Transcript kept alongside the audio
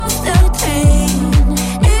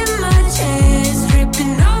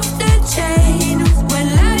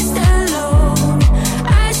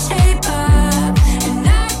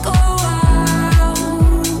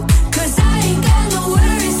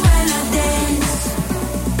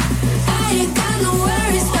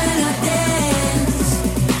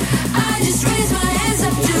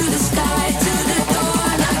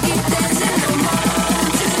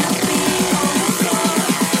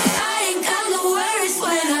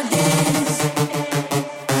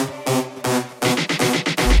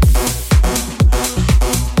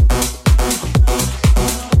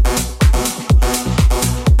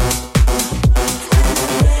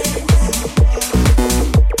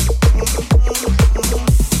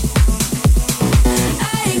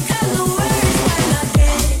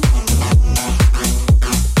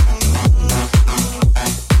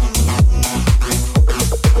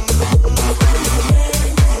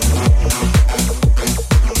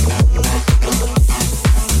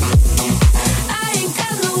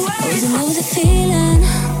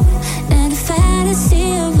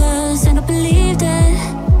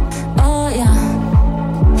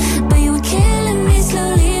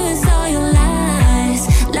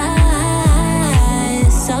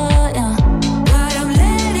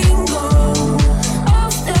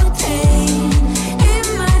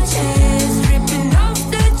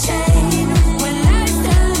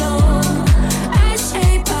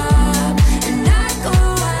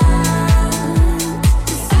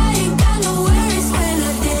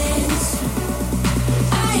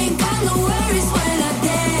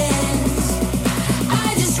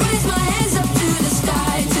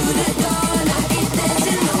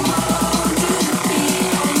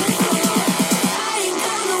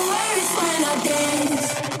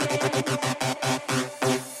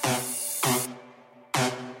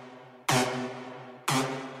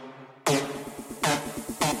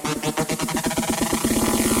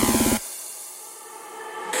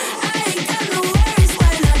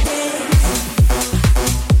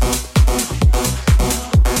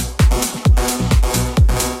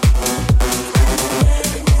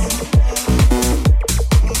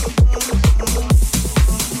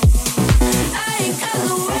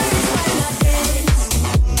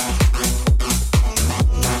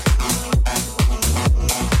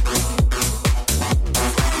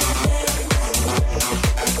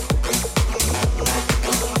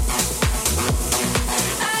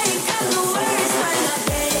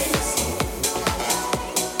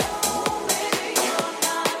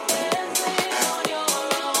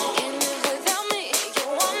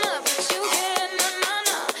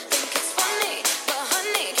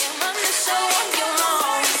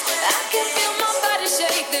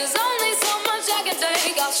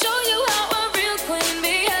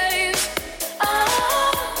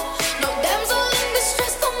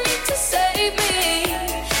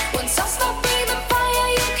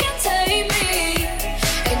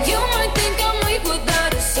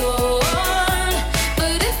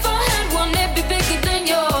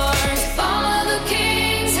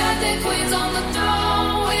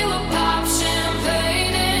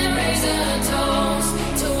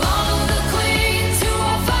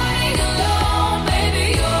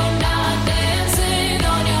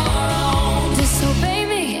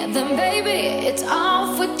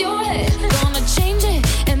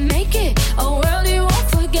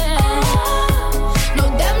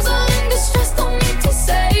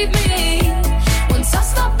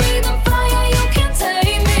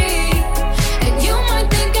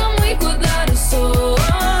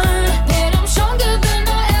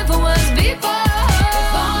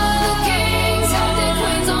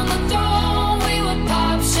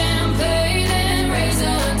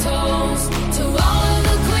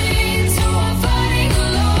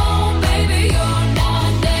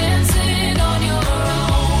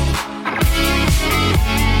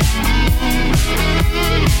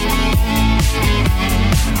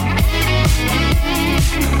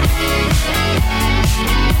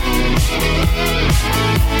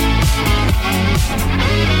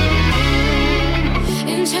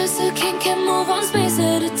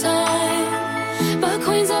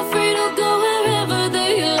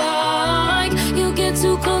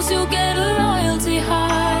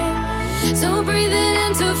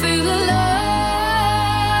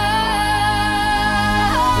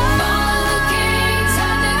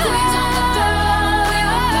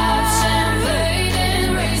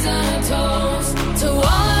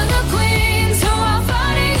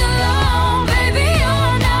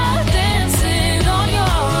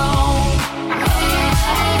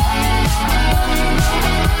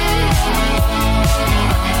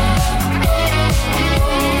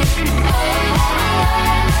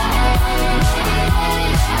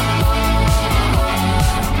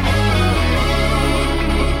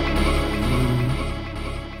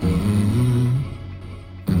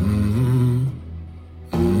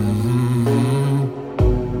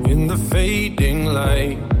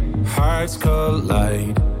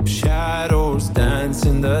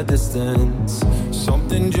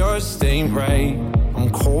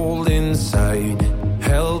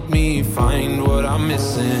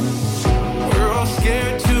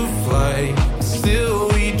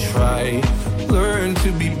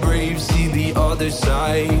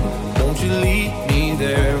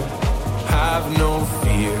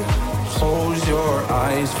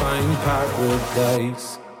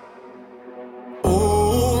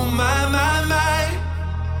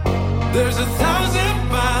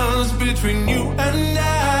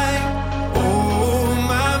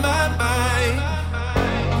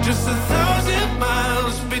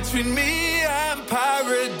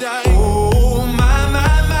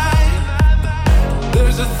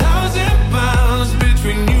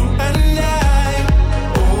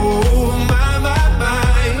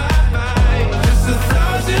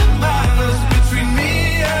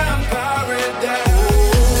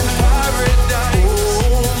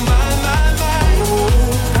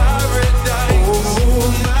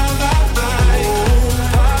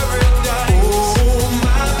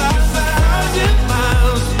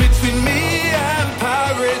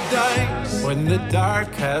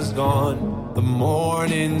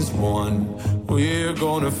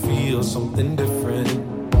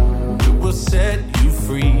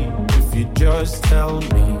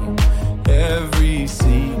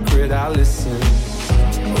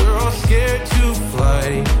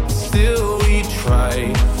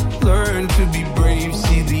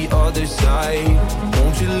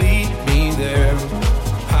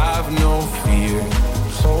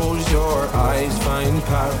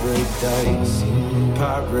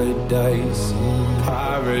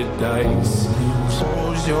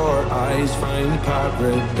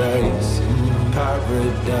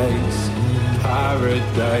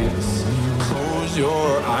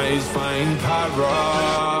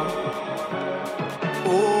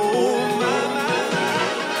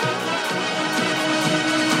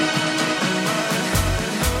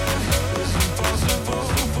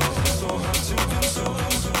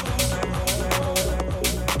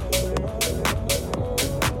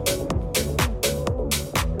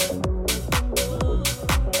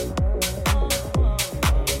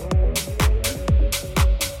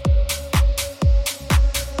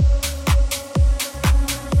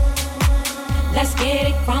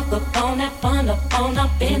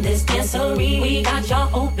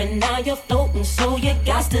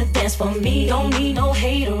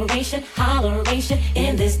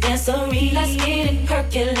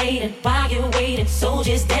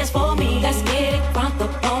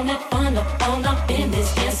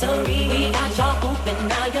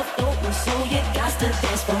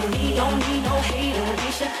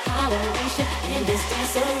Holleration in this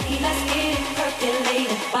dancery. Let's get it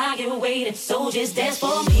percolating. While you waiting? Soldiers dance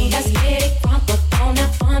for me. Let's get it crunk up on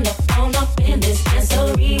that fun up in this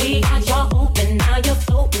dancery. We got y'all open, now you're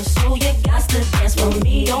floating, so you got to dance for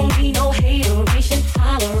me. Don't need no hateration,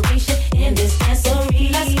 toleration in this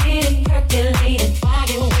dancery. Let's get it percolating, while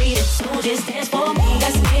you waiting? Soldiers dance for me.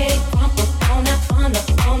 Let's get it crunk up on that fun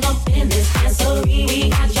up in this dancery. We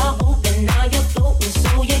got y'all open, now you're floating,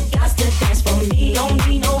 so you got to dance for me. Don't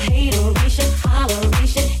need no hateration,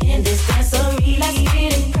 toleration in this dancery. Let's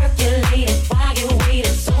get it percolating, while you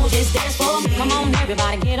waiting? Soldiers dance for me. Come on,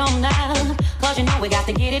 everybody, get on now, cause you know we got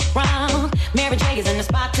to get it round. Mary J is in the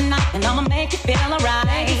spot tonight, and I'ma make you feel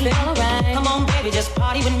alright. Come on, baby, just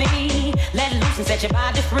party with me. Let loose and set your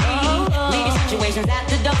body free. Leave your situations at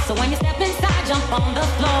the door, so when you step inside, jump on the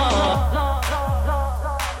floor.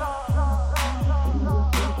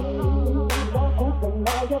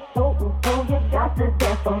 Got to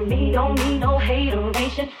dance for me. Don't need no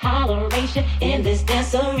hateration, holleration in this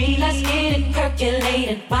dancery. Let's get it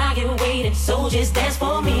percolating, while you waiting? Soldiers dance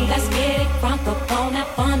for me. Let's get it crunk up on that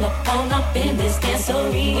fun up in this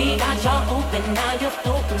dancery. We got y'all open, now you're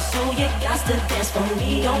floating, so you got to dance for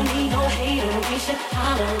me. Don't need no hateration,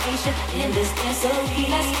 holleration in this dancery.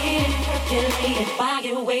 Let's get it percolating, while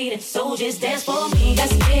you waiting? Soldiers dance for me.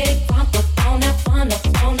 Let's get it crunk up on that fun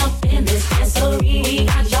up in this dancery. We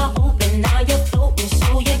got y'all open, now you're floating,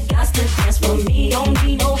 so you got to dance for me. Don't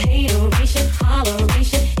need no hateration,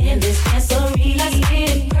 holleration in this dancery. Let's get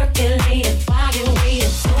it percolating, while you waiting?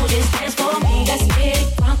 Soldiers dance for me. Let's get it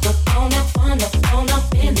crunk up on that fun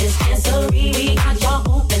up in this dancery. We got y'all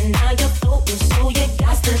open, now you're floating, so you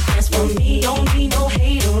got to dance for me. Don't need no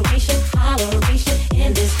hateration, holleration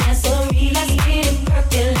in this dancery. Let's get it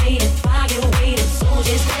percolating, while you waiting?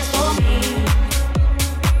 Soldiers dance for me.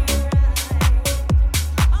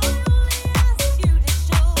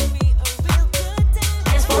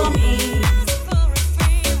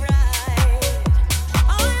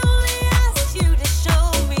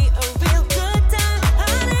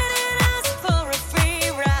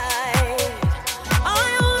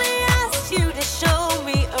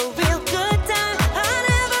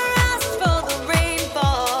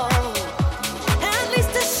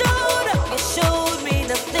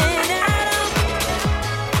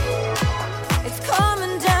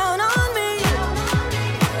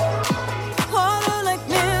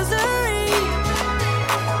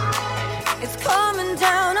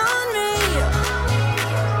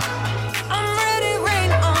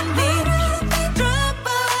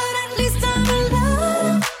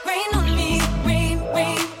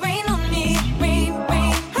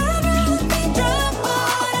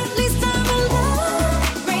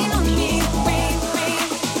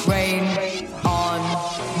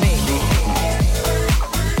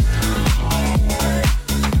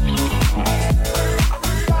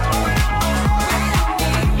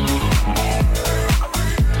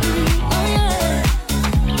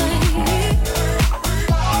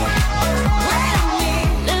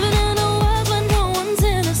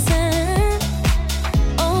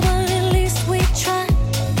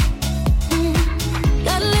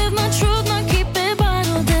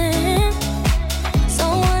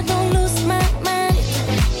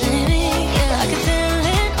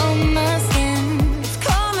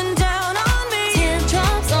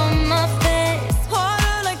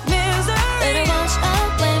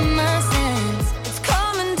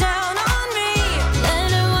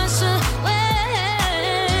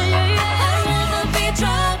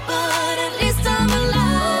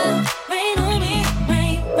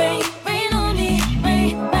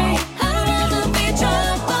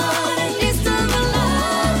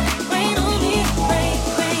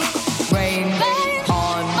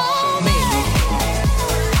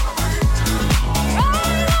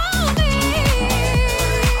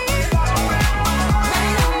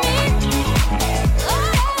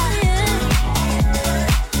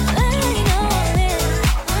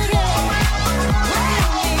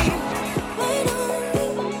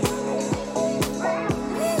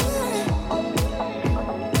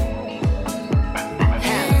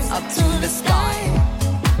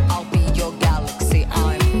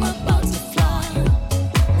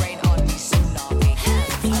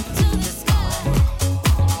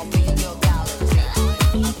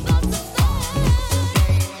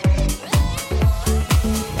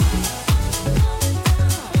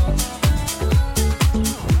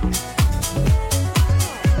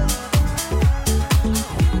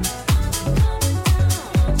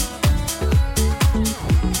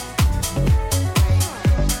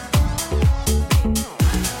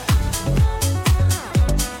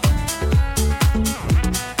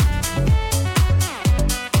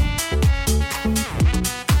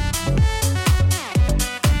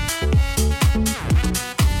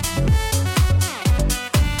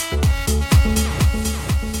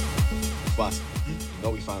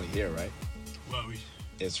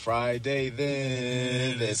 It's Friday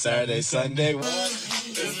then. It's Saturday, Sunday. What?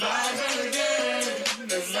 It's Friday again.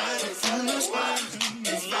 It's Saturday, Sunday. What?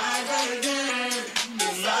 It's Friday again.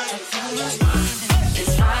 It's Friday, Sunday.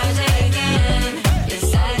 It's Friday again.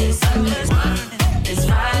 It's Saturday, Sunday. It's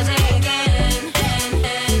Friday again.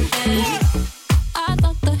 I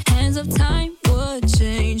thought the hands of time would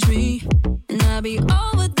change me, and I'd be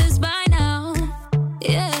over this by now.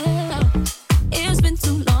 Yeah, it's been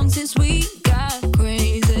too long since we got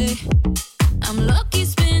crazy. I'm lucky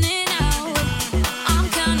spinning out. I'm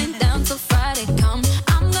counting down till Friday come.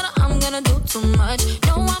 I'm gonna do too much.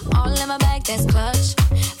 No, I'm all in my bag, that's clutch.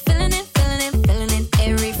 Feeling it, feeling it, feeling it.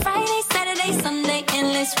 Every Friday, Saturday, Sunday,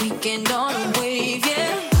 endless weekend on a wave,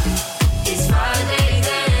 yeah. It's Friday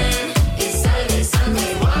then. It's Saturday,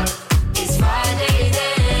 Sunday, what? It's Friday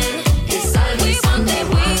then. It's Saturday, Sunday,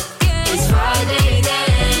 weekend. It's Friday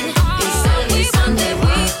then. It's Saturday, Sunday,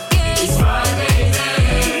 weekend. It's Friday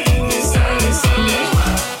then. It's Saturday, Sunday,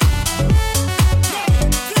 what?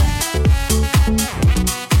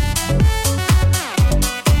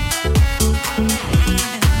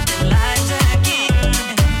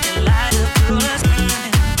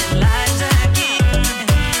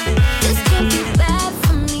 This can't be bad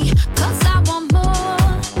for me, 'cause I want more.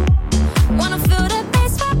 Wanna feel the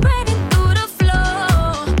bass vibrating through the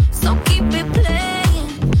floor. So keep it playing.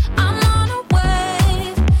 I'm on a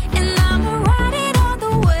wave, and I'ma ride it all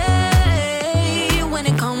the way. When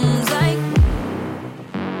it comes like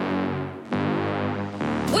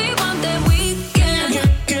we want that weekend.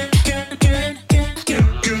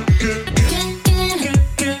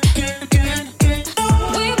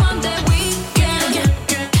 We want that weekend.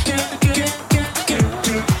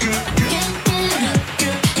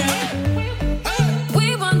 We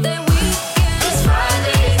want that weekend. It's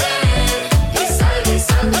Friday then. It's Saturday,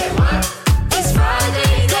 Sunday, what? It's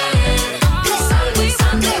Friday then. It's Saturday,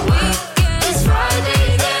 Sunday, weekend. It's Friday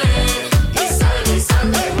then. It's Saturday,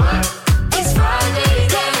 Sunday, what? It's Friday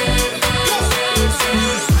then.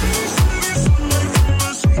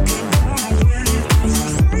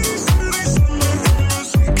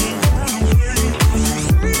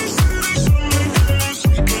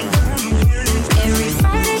 Every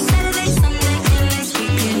Friday, Saturday, Sunday, endless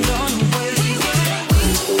weekend on the way.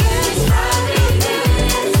 It's Friday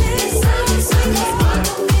then. It's Saturday, Sunday, what?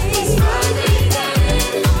 It's Friday then.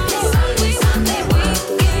 It's Saturday, Sunday,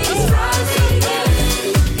 weekend. It's Friday then.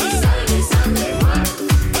 It's Saturday, Sunday, what?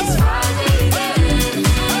 It's Friday then.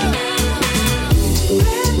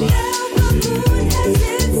 Red velvet moon has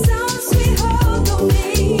its own sweet hold on me.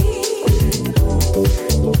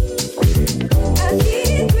 I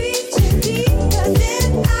keep reaching deeper than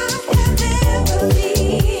I have ever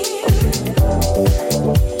been.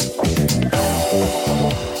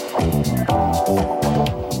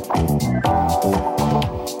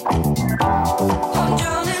 I'm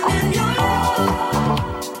drowning in your love.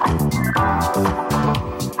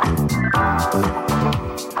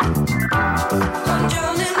 I'm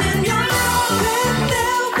drowning in your love. Red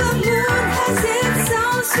velvet moon has its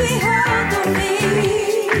own sweet hold on me.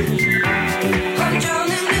 I'm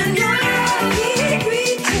drowning in your love. Keep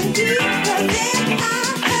reaching deeper than I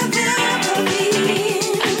have ever been.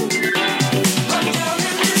 I'm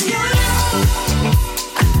drowning in your love.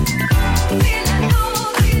 Feeling low,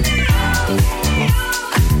 feeling low.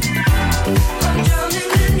 I'm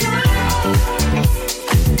drowning in your love.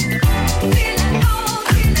 Feeling low,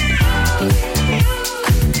 feeling low.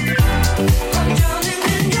 I'm drowning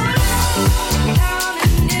in your love.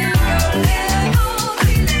 Drowning in your love. Feeling low.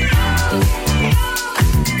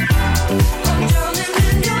 I'm drowning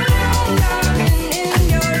in your love. Drowning in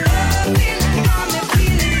your love. Feeling calm and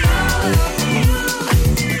feeling all of you.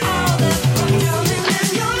 All that I'm drowning in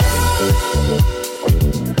your love.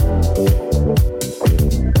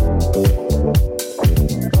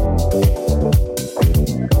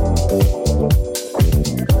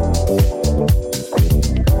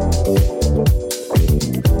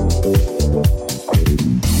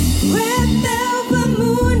 Red velvet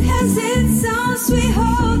moon has its own sweet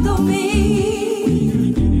hold on me.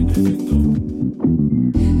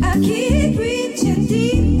 I keep reaching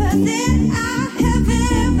deeper than I have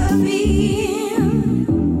ever been.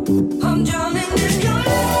 I'm drowning in your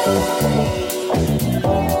love.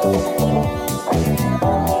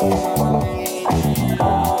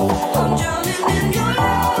 I'm drowning in your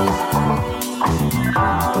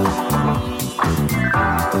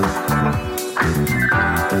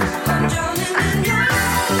I'm drowning in your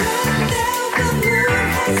love. Velvet moon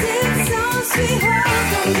has its own sweet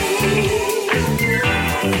hold on me.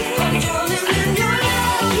 I'm drowning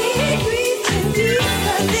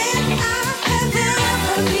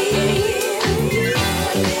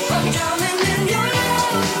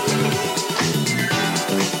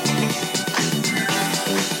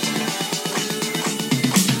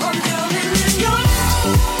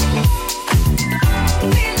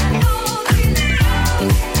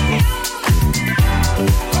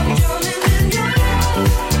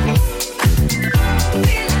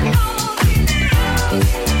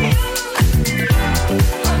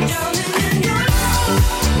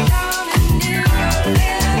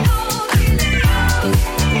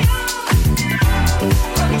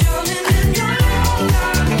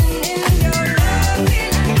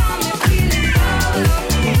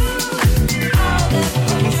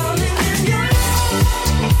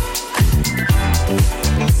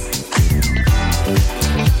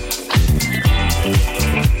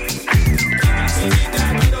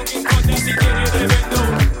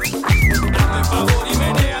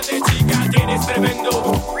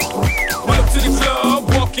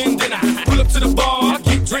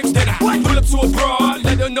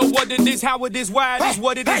is how it is, why it is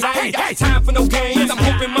what it is. I ain't got time for no games. I'm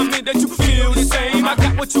hoping, my man, that you feel the same. I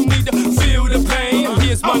got what you need to feel the pain.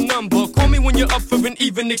 Here's my number. Call me when you're up for an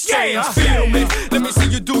even exchange. Feel me? Let me see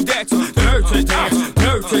you do that. Dirty dance,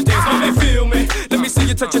 dirty dance. Let me feel me. Let me see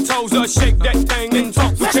you touch your toes or shake that thing and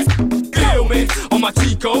talk with you. Feel me? All my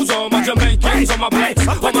Chicos, all my Jamaicans, all my blacks,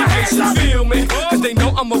 all my Haitians. Feel me? Cause they know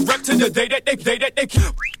I'm a wreck to the day that they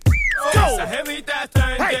Esa jevita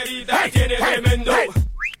tan querida tiene tremendo.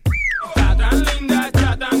 Está tan linda,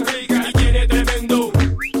 está tan rica y tiene tremendo.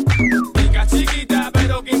 Rica chiquita,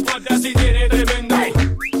 pero que importa si tiene tremendo.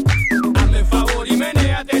 Hazme el favor y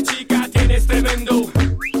menéate, chica, tienes tremendo.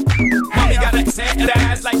 Mommy got a set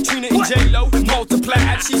ass like Trina and J-Lo.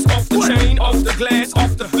 Multiplied, she's off the chain, off the glass,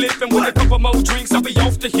 off the flip. And with a couple more drinks, I'll be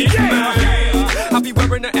off the hit. I'll be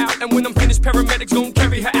wearing her out, and when I'm finished, paramedics gon'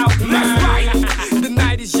 carry her out. That's right. The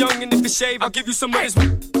night is young, and if you shave, I'll give you some of this.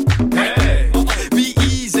 Hey, be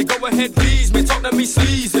easy, go ahead, please me. Talk to me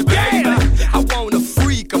sleazy, baby. I want a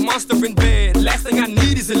freak, a monster in bed. Last thing I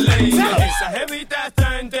need is a lady. Esa jevita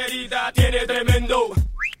está enterita, tiene tremendo.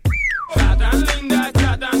 Está tan linda,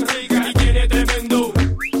 está tan rica y tiene tremendo.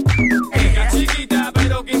 Rica chiquita,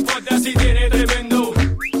 pero que importa si tiene tremendo.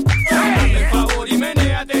 Hazme el favor y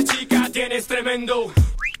menéate, chica, tienes tremendo.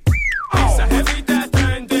 Esa jevita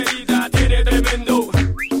está enterita, tiene tremendo.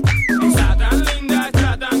 Está tan linda,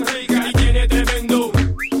 está tan rica y tiene tremendo.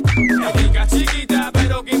 Rica chiquita,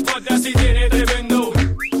 pero que importa si tiene tremendo.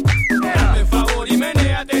 Hazme el favor y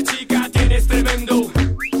menéate, chica, tienes tremendo.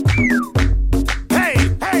 Hey,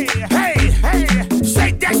 hey, hey, hey,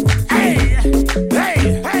 shake that, hey,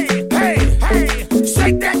 hey, hey, hey, hey,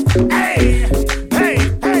 shake that, hey, hey,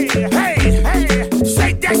 hey, hey, hey,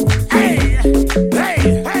 shake that, hey, hey,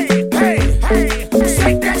 hey, hey, hey,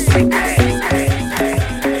 shake that, shake, hey,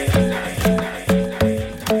 hey,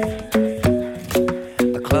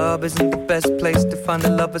 The club isn't the best place to find the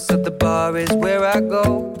lovers, so the bar is where I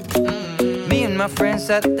go. Me and my friends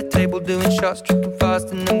sat at the table doing shots, tripping fast,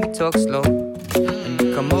 and then we talk slow.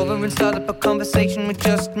 Come over and start up a conversation with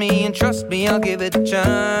just me, and trust me, I'll give it a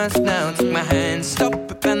chance. Now take my hand, stop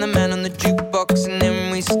it, and the man on the jukebox, and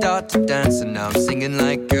then we start to dance. And now I'm singing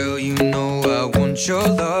like, girl, you know I want your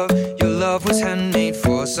love. Your love was handmade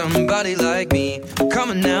for somebody like me. Come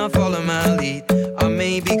on now, follow my lead. I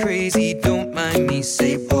may be crazy, don't mind me.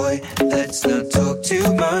 Say, boy, let's not talk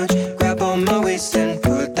too much. Grab on my waist and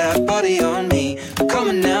put that body on me. Come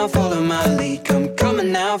on now, follow my lead. Come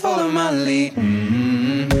on now, follow my lead.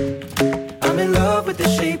 I'm in love with the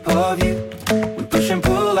shape of you. We push and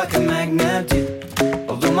pull like a magnet do.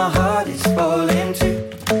 Although my heart is falling too.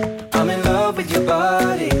 I'm in love with your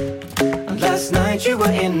body. And last night you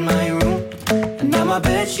were in my room, and now my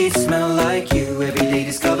bedsheets smell like you. Every day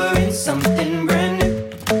discovering something brand new.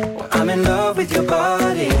 Well, I'm in love with your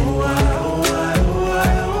body.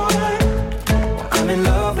 I'm in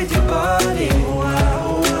love with your body.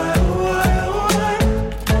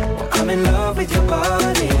 I'm in love with your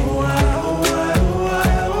body.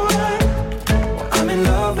 I'm in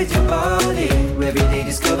love with your body. Every day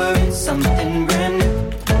discovering something brand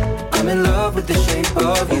new. I'm in love with the shape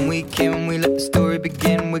of you. When we came, we let the story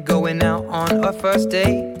begin. We're going out on our first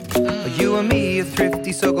date. You and me are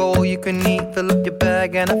thrifty, so go all you can eat. Fill up your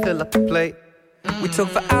bag and I fill up the plate. We talk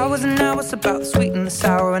for hours and hours about the sweet and the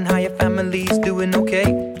sour, and how your family's doing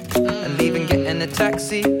okay. And leaving, getting a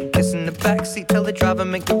taxi, kissing the backseat, tell the driver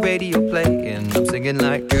make the radio play. And I'm singing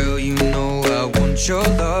like, girl, you know I want your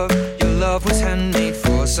love. Your love was handmade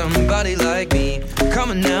for somebody like me. Come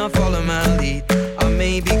on now, follow my lead. I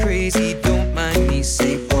may be crazy, don't mind me.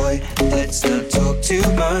 Say, boy, let's not talk too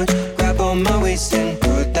much. Grab on my waist and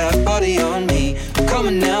put that body on me. Come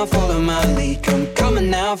on now, follow my lead. Come on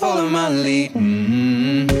now, follow my lead.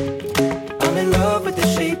 I'm in love with the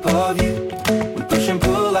shape of you. We push and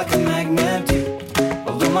pull like a magnet do.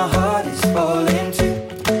 Although my heart is falling too.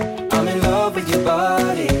 I'm in love with your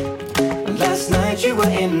body. And last night you were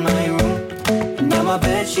in my room, and now my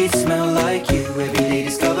bedsheets smell like you. Every day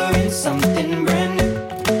discovering something brand new.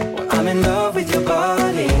 Well, I'm in love with your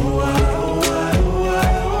body.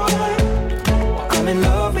 I'm in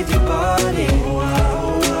love with your body.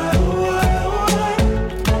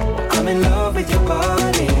 I'm in love with your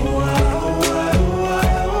body.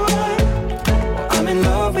 I'm in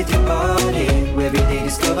love with your body. Every day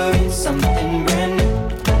discovering something brand new.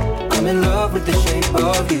 I'm in love with the shape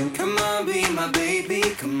of you. Come on, be my baby,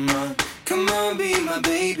 come on. Come on, be my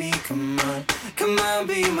baby, come on. Come on,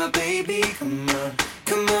 be my baby, come on.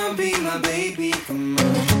 Come on, be my baby, come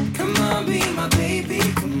on. Come on, be my baby,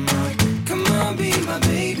 come on. Come on, be my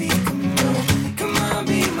baby, come on. Come on,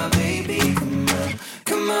 be my baby, come on.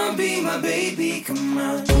 Come on, be my baby, come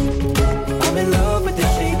on. I'm in love with the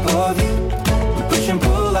shape of you. We push and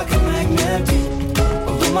pull like a magnet do.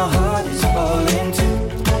 Although my heart is falling too.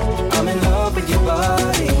 I'm in love with your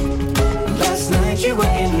body. Last night you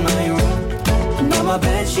were in my room. Now my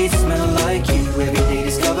bedsheets smell like you. Every day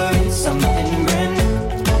discovering something brand new.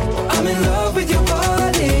 I'm in love with your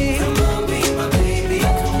body. Come on, be my baby.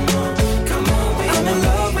 Come on, come on, be I'm in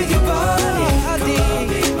love with your body. Come on,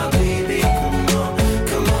 be my baby. Come on,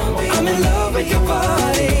 come on, be I'm in love with your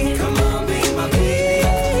body. Come on, be my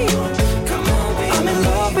baby. Come on, be I'm in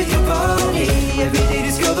love with your body. Every day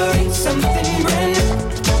discovering something brand new.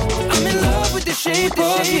 I'm in love with the shape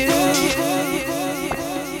of you. Like you.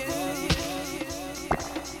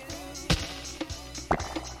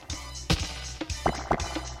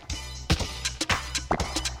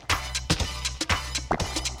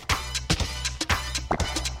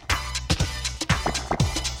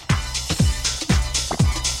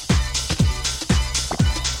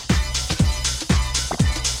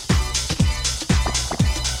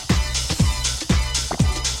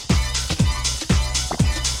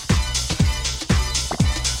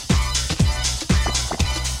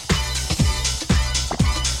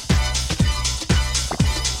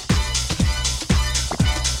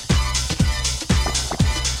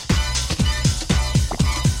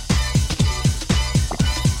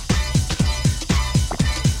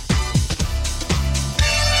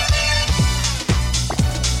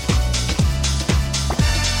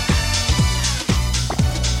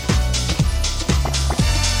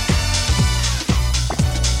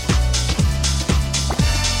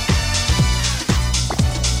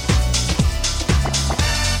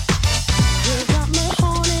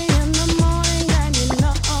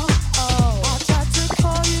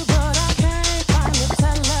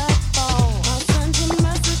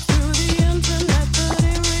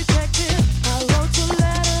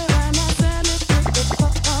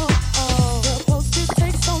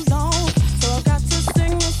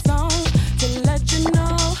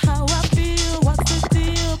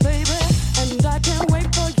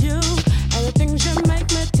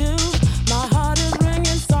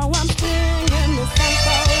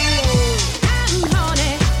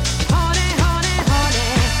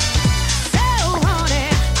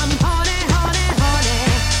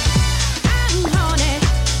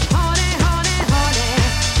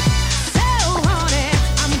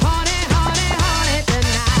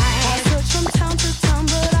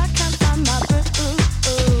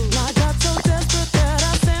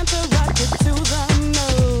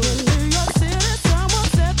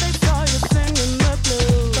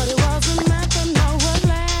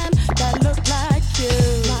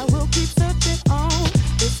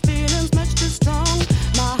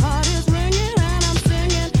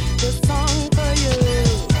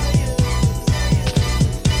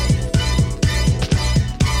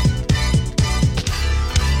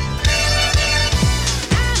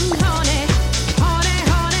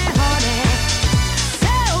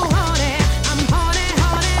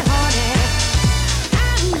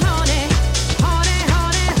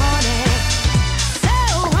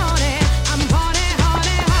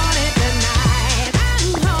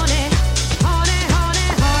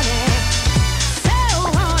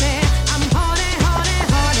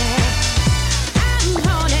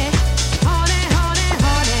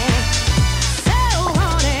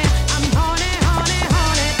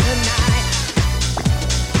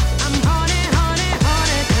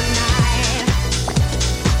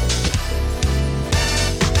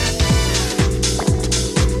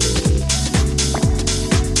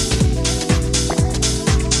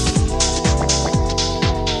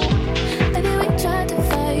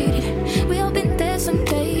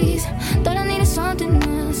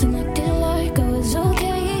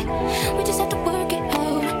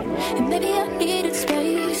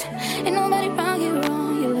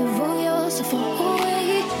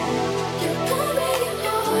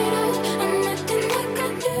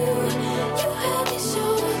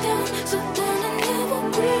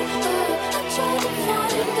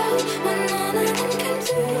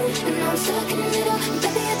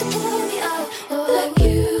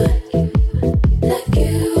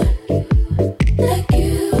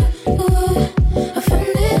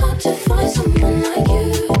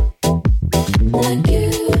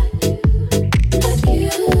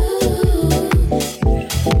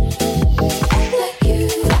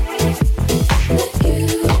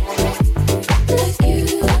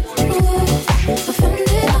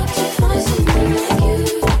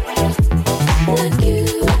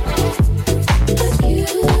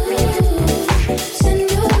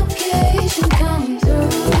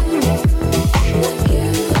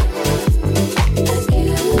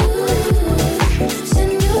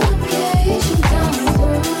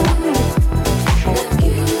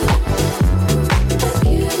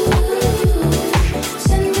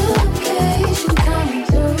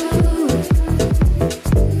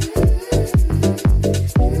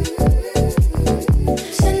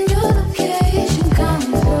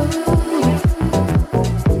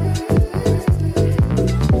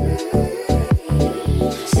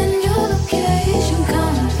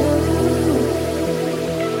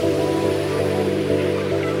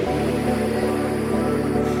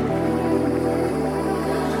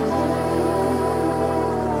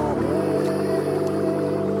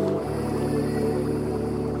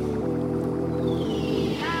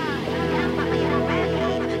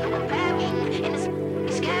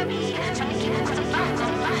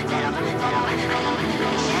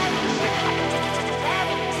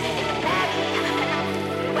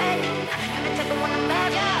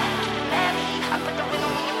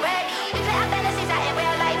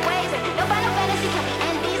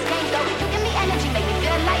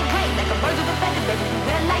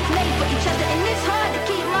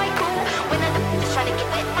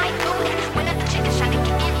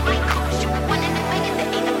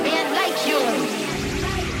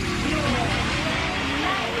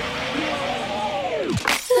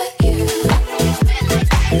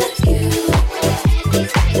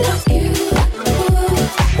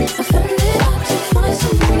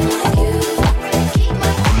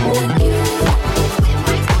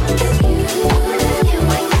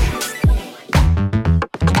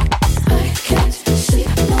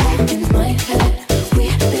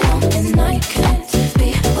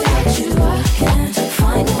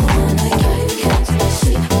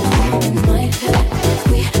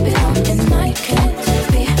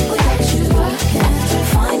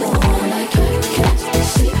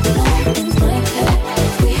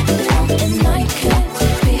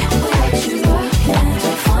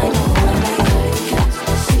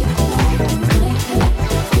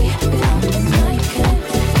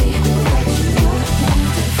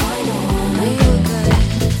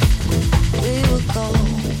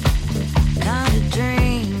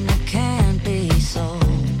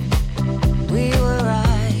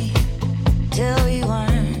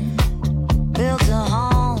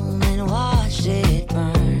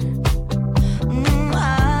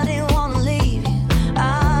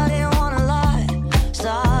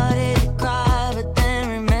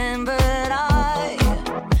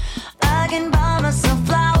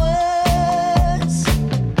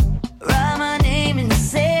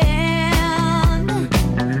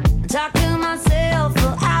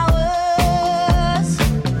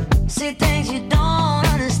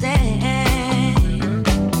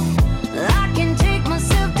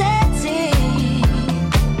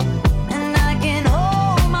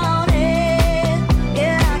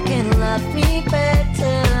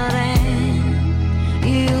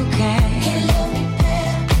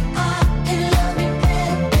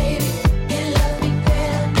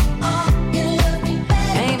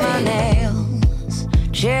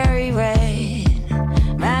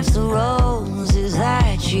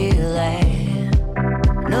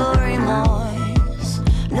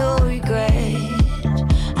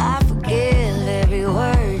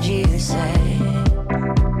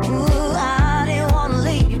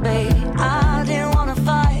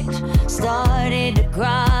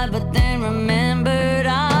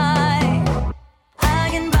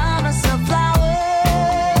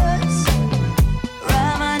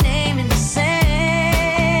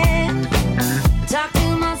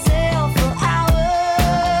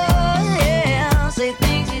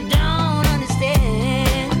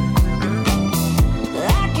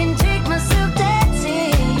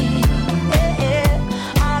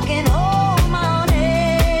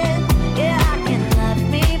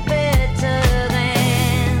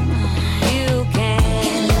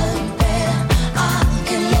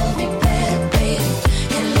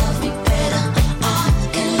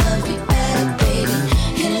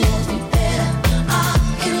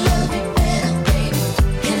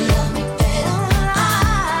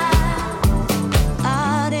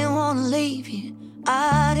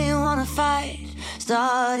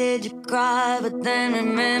 started to cry, but then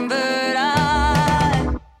remembered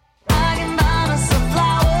I can buy myself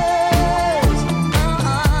flowers,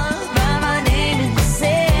 write my name in the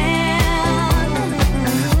sand,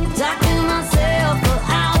 talk to myself for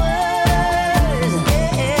hours,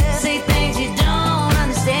 say things you don't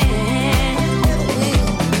understand.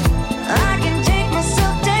 I can take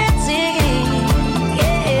myself dancing,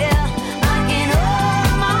 yeah, I can hold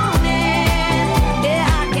the morning, yeah,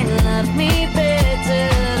 I can love me better than,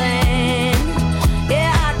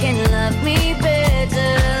 yeah, I can love me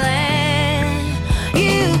better than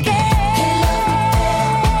you can.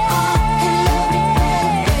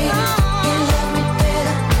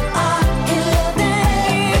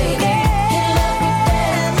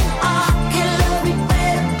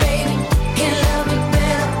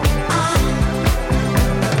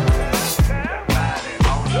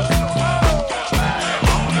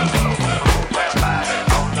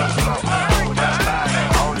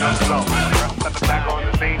 Back on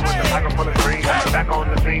the scene with the pocket full of green. Back on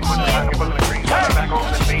the scene with the pocket full of green. Back on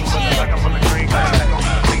the scene with the pocket full of green.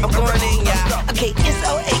 I'm going in, y'all. Okay, it's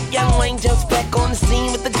 08, young Wayne jumps back on the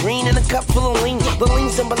scene with the green and a cup full of lean. The lean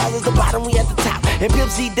symbolizes the bottom, we at the top. And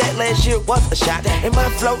Pimp C that last year was a shot. And my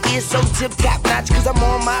flow is so tip top notch, cause I'm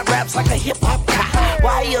on my raps like a hip hop cop.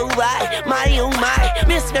 Why oh why, my oh my,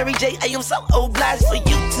 Miss Mary J, I am so obliged for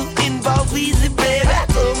you to involve Weezy, baby. I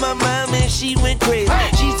told my mom and she went crazy.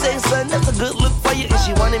 She said, son, that's a good look for you. And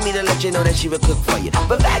she wanted me to let you know that she would cook for you.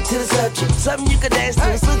 But back to the subject, something you could dance to.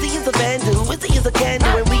 Swizzy is a bandu, Wizzy is a can do.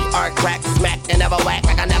 And we are crack, smack, and never whack.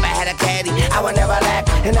 Like I never had a caddy, I would never laugh.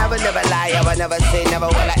 And I would never lie, I would never say never.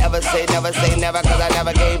 Will I ever say never cause I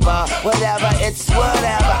never gave up. Whatever, it's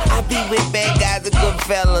whatever. I be with bad guys and good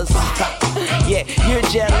fellas. Yeah, you're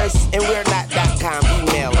jealous and we're not .com,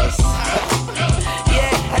 email us. Yeah,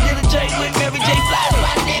 I did a joint with Mary J. Blige,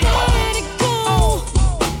 my nigga. Let it go.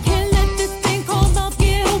 Can't let this thing called love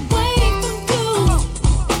get away from you.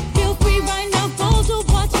 Feel free right now, go do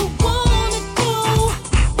what you wanna do.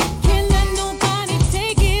 Can't let nobody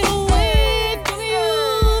take it away from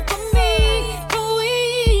you, from me, from we.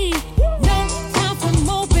 No time for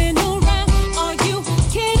moping around. Are you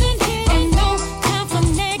kidding? And no time for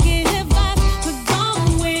negative vibes, 'cause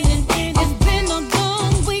I'm winning. It's been a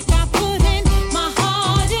long week. I put in my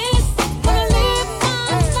hardest. Wanna live my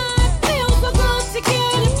life, feels so good to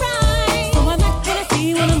get it right. So I like what I see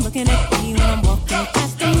when I'm looking at me, when I'm walking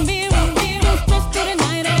past the mirror. Stress through the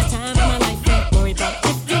night at a time in my life, ain't worried about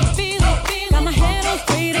if you feel it. Got my head on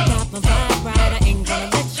straight, I got my vibe right. I ain't gonna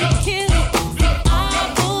let you kill it. I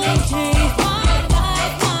won't change my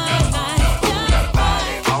life, just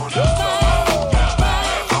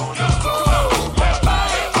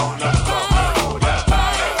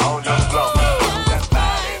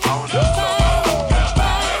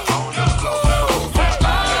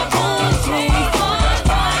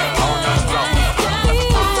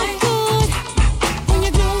when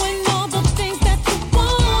you're doing all the things that you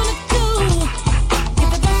wanna do. Give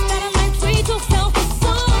the best out of life, treat yourself to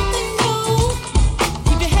something new.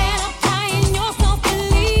 Keep your head up high in yourself,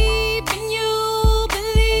 believe in you,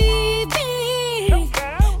 believe in.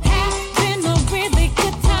 Has been a really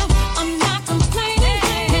good time, I'm not complaining.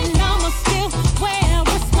 And I'ma still wear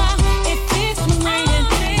a smile if it's raining.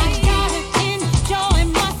 I gotta enjoy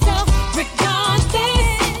myself regardless.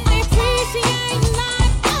 I appreciate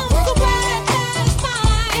life, I'm so glad that it's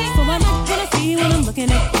fine. So I like what I see when I'm looking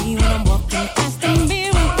at me, when I'm walking past the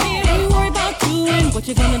mirror. Ain't worried about you and what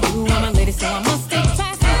you're gonna do. I'm a lady, so I must stay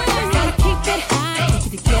classy. Gotta keep it high,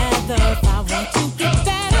 keep it together if I want to get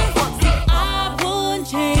better. I wouldn't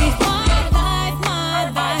change my life,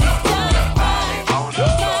 just right. I won't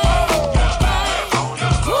change my life, just right.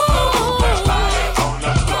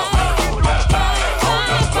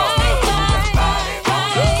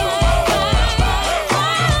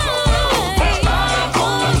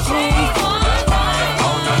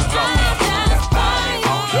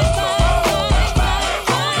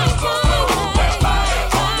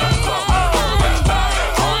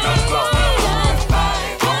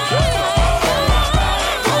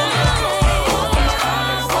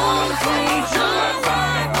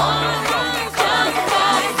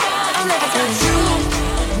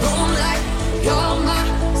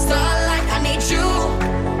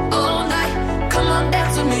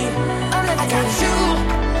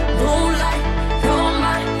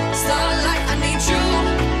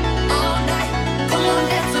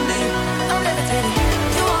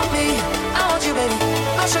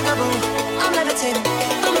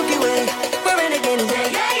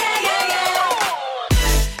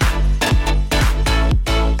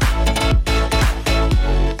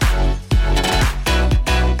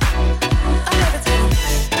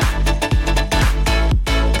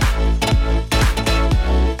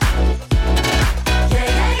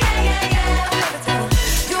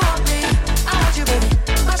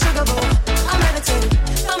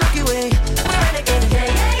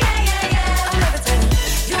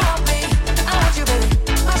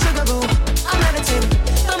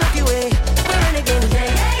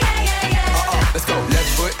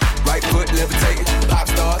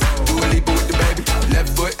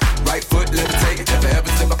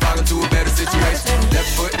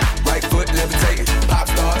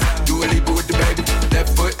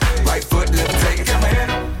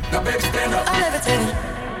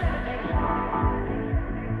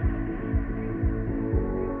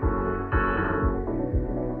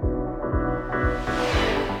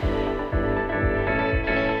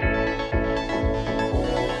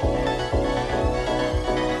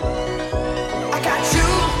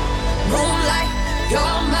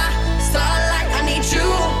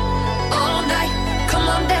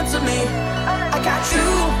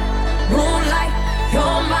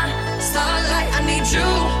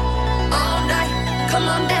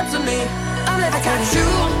 dance with me. I'm levitating. I got you,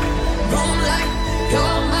 moonlight,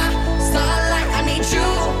 you're my starlight. I need you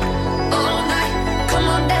all night. Come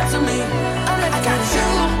on, dance with me. I'm levitating. I got you,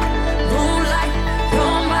 moonlight,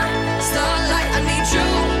 you're my starlight. I need you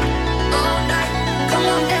all night. Come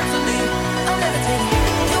on, dance with me. I'm levitating.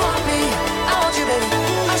 You want me, I want you, baby.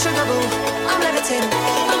 My sugar boo, I'm levitating.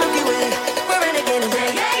 The Milky Way, we're renegading.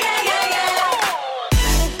 Yeah, yeah, yeah.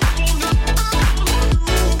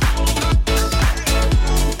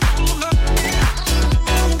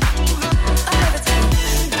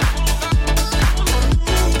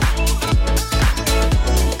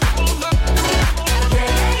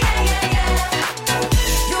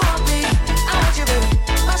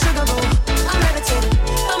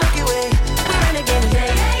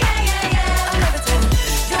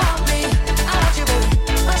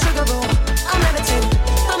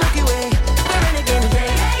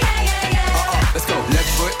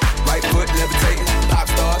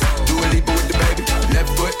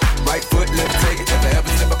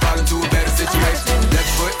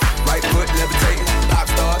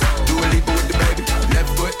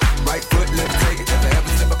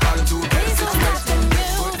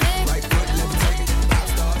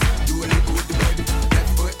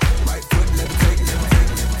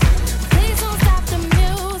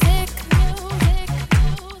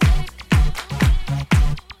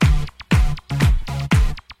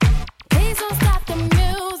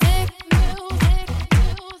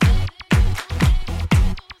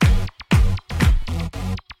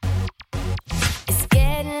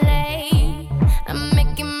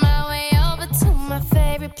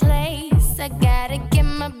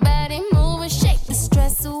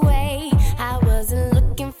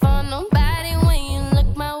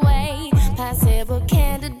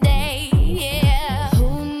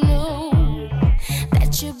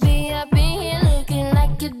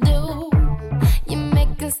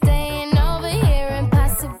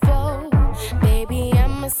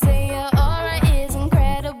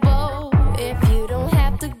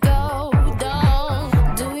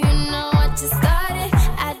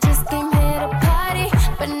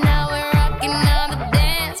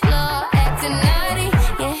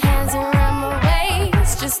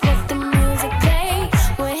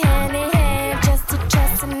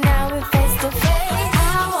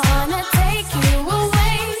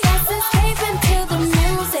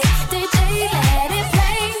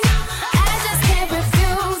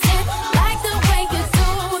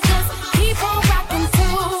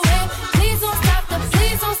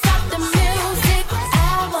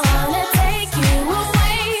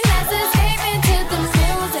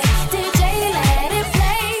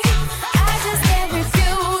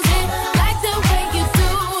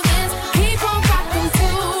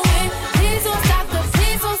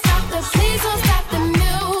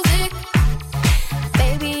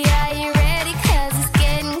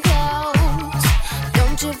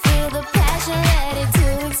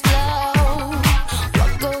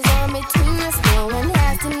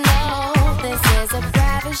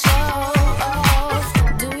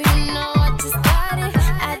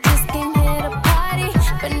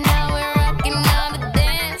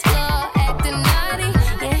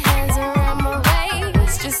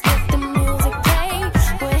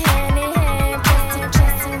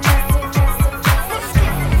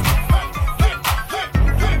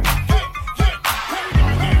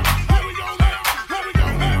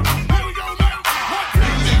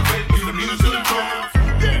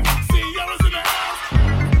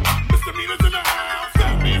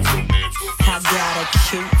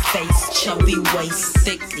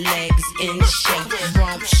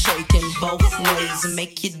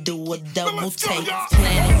 Make you do a double take.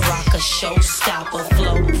 Planet rocker, showstopper,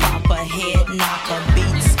 flow proper, head knocker,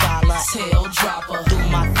 beat scholar, tail dropper. Do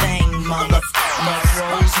my thing, mother.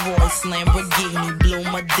 Rolls Royce, Lamborghini, Blue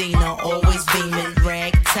Medina, always beaming.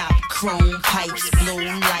 Rag top, chrome pipes, blue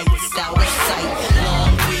lights, out of sight.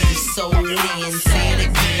 Long weed, sold in, say it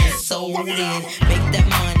again, sold in. Make that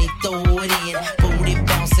money, throw it in. Booty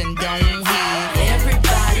bouncing, don't hit.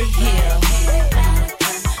 Everybody here,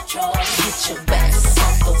 get your backs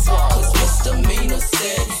off the wall, 'cause misdemeanor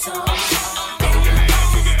said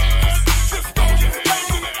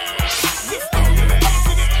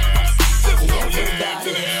everybody.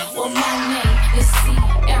 Well, my name is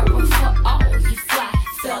Sierra for all you fly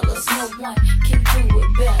fellas. No one can do it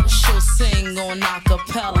better. She'll sing on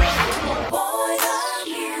acapella. Boy, the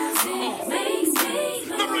music makes me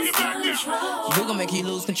lose control. We're gonna make you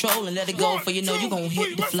lose control and let it go, for you know you gonna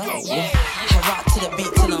hit the flow. I rock to the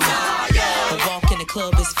beat till I'm fired. Walk in the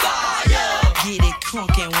club is fire. Get it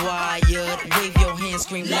crunk and wired. Wave your hands,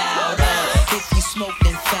 scream louder. If you smoke,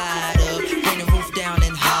 then fired up. Bring the roof down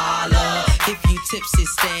and high. tipsy,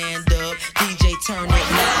 stand up. DJ, turn it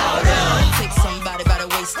louder. Take somebody by the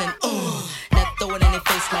waist and now throw it in their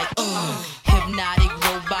face like hypnotic,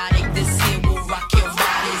 robotic. This here will rock your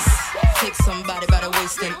bodies. Take somebody by the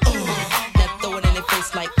waist and now throw it in their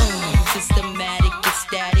face like systematic,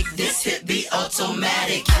 ecstatic. This hit be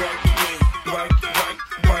automatic.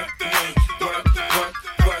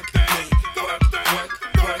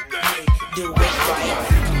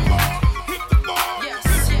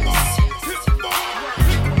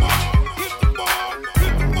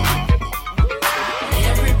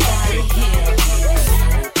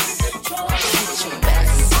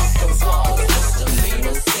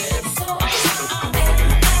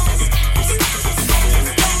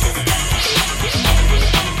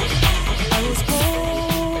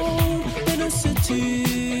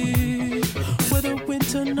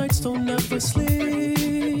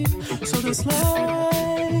 Sleep, so this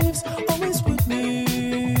life's always with me.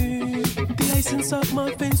 The ice inside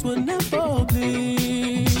my veins will never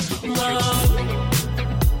bleed. Love,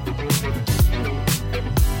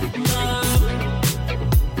 love.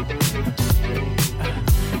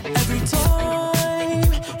 Every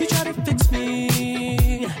time you try to fix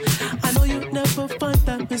me, I know you'll never find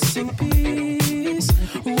that missing piece.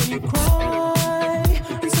 When you cry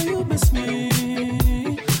and say you miss me,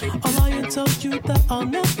 tell you that I'll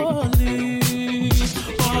never leave,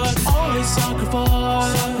 but always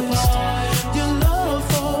sacrifice your love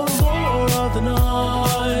for more of the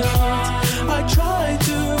night. I try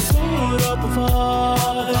to put up a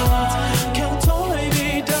fight, can't tie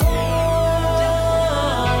me down.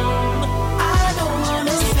 I don't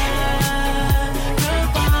wanna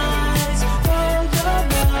sacrifice for your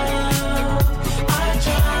love. I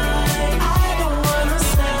try, I don't wanna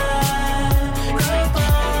sacrifice.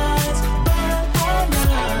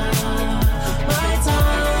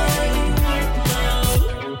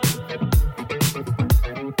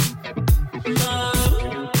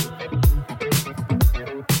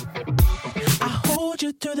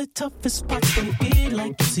 Through the toughest parts when you feel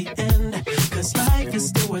like it's the end. Cause life is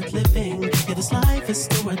still worth living. Yeah, this life is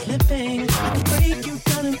still worth living. I can break you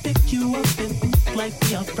down and pick you up and like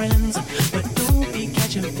we are friends. But don't be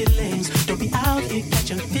catching feelings. Don't be out here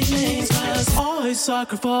catching feelings. Cause always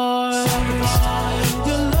sacrifice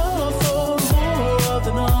your love for more of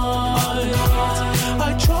the night.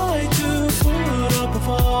 I try to put up a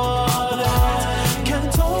fight,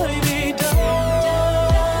 can't tie me down.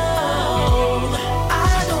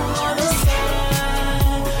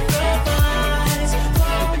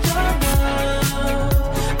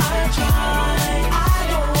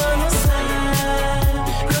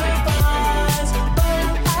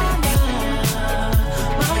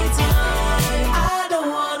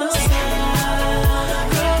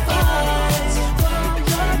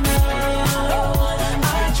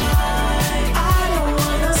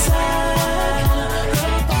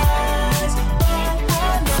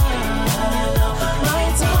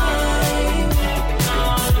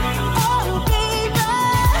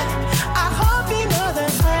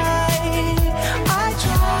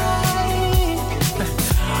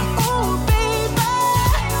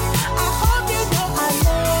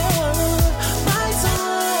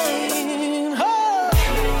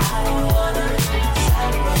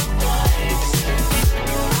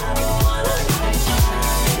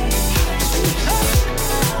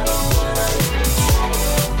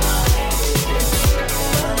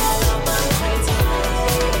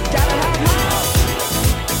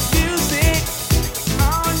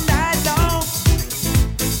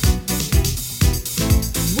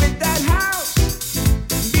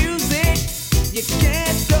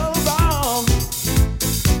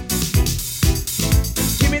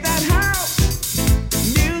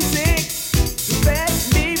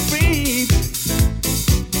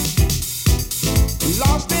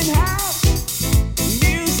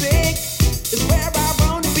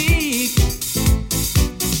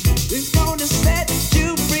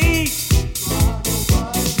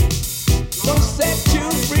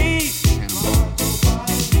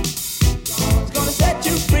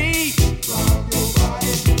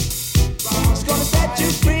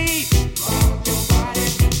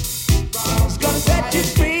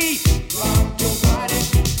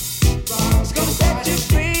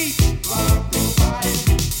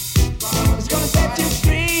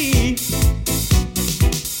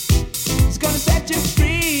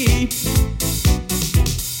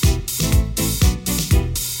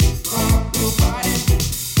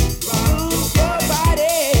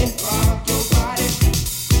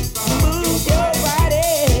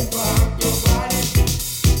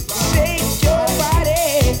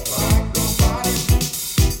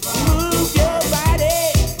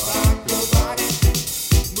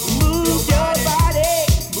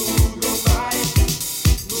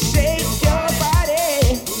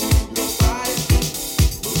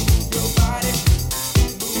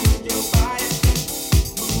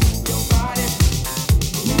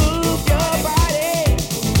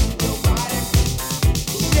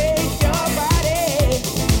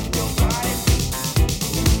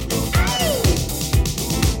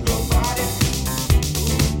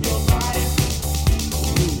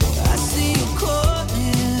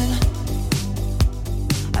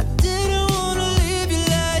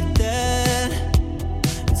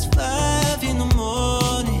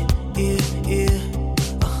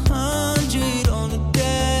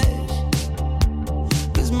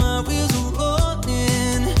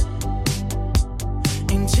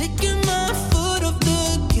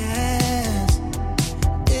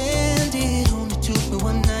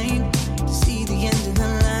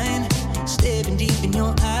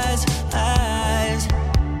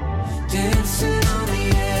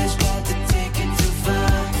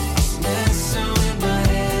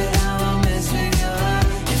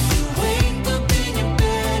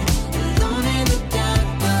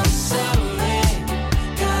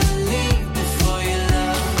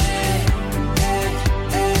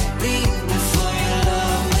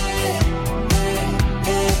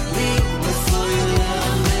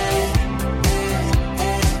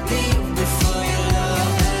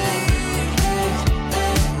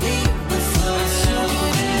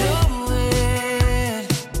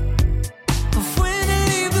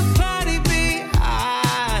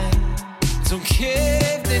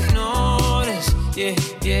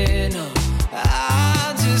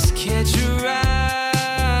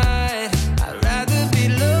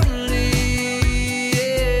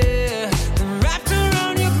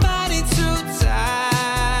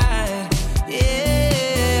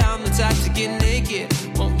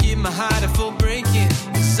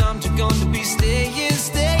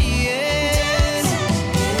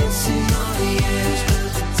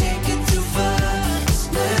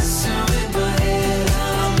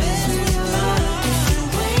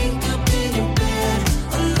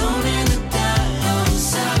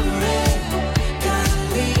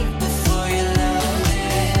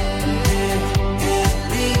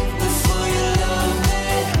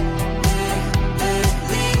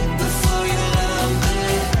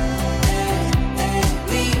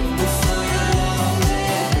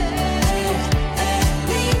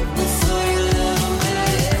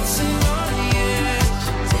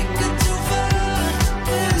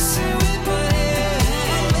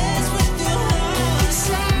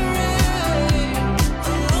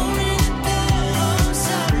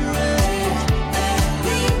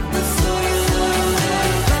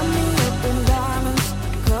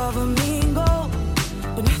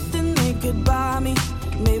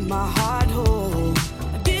 my heart whole.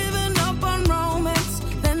 Giving up on romance,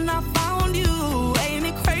 then I found you. Ain't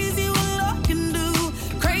it crazy what love can do?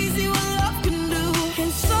 Crazy what love can do. Can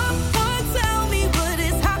someone tell me what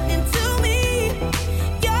is happening to me?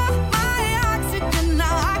 You're my oxygen,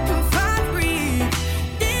 now I can find breathe.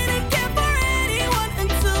 Didn't care for anyone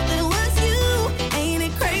until it was you. Ain't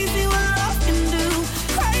it crazy what love can do?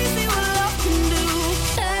 Crazy what love can do.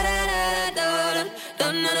 Da da da da da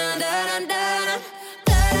da da da da da.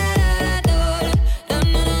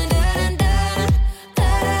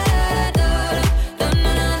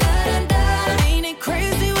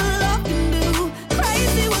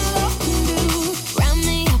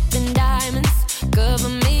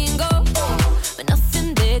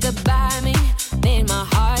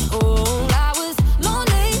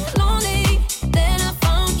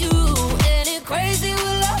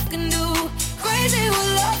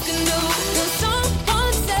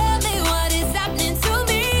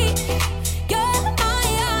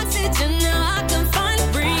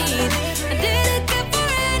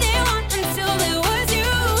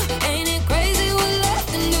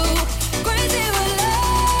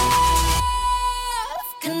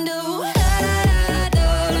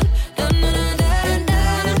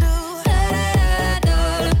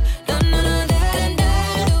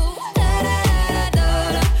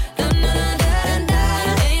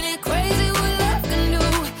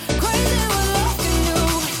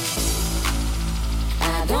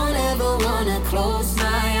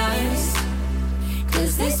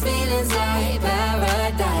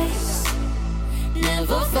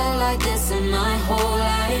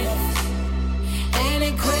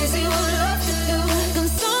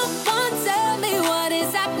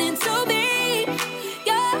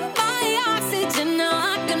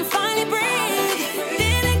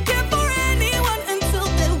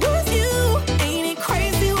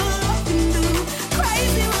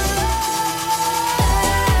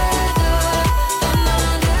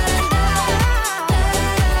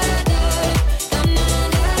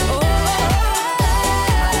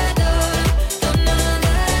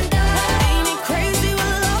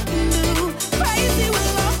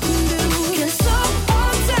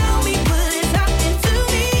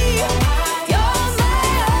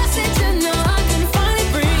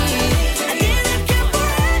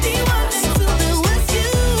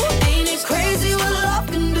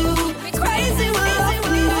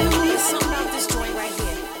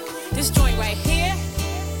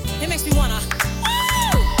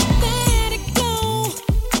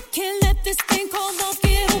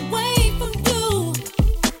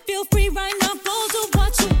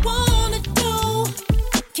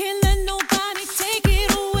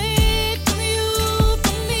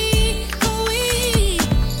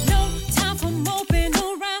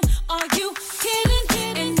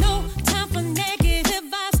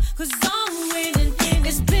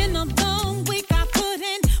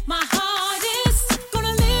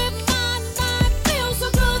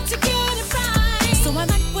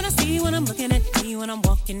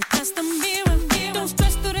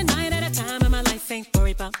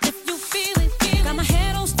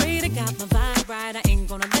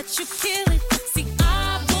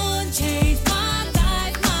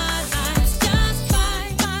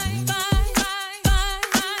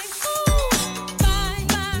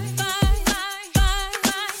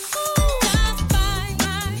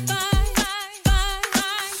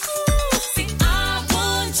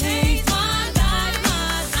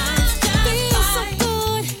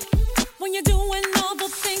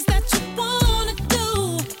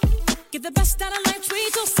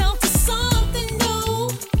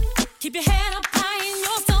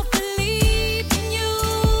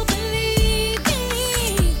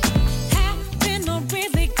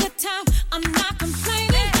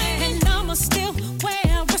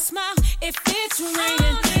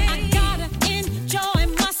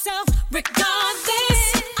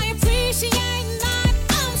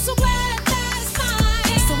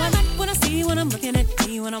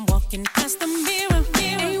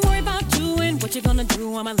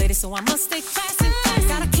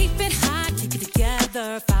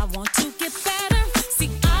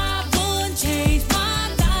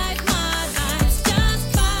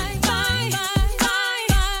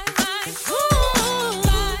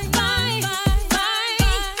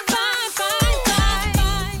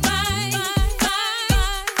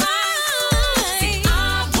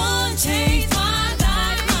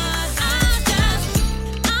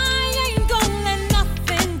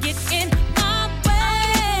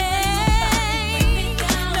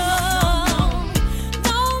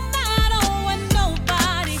 No matter what.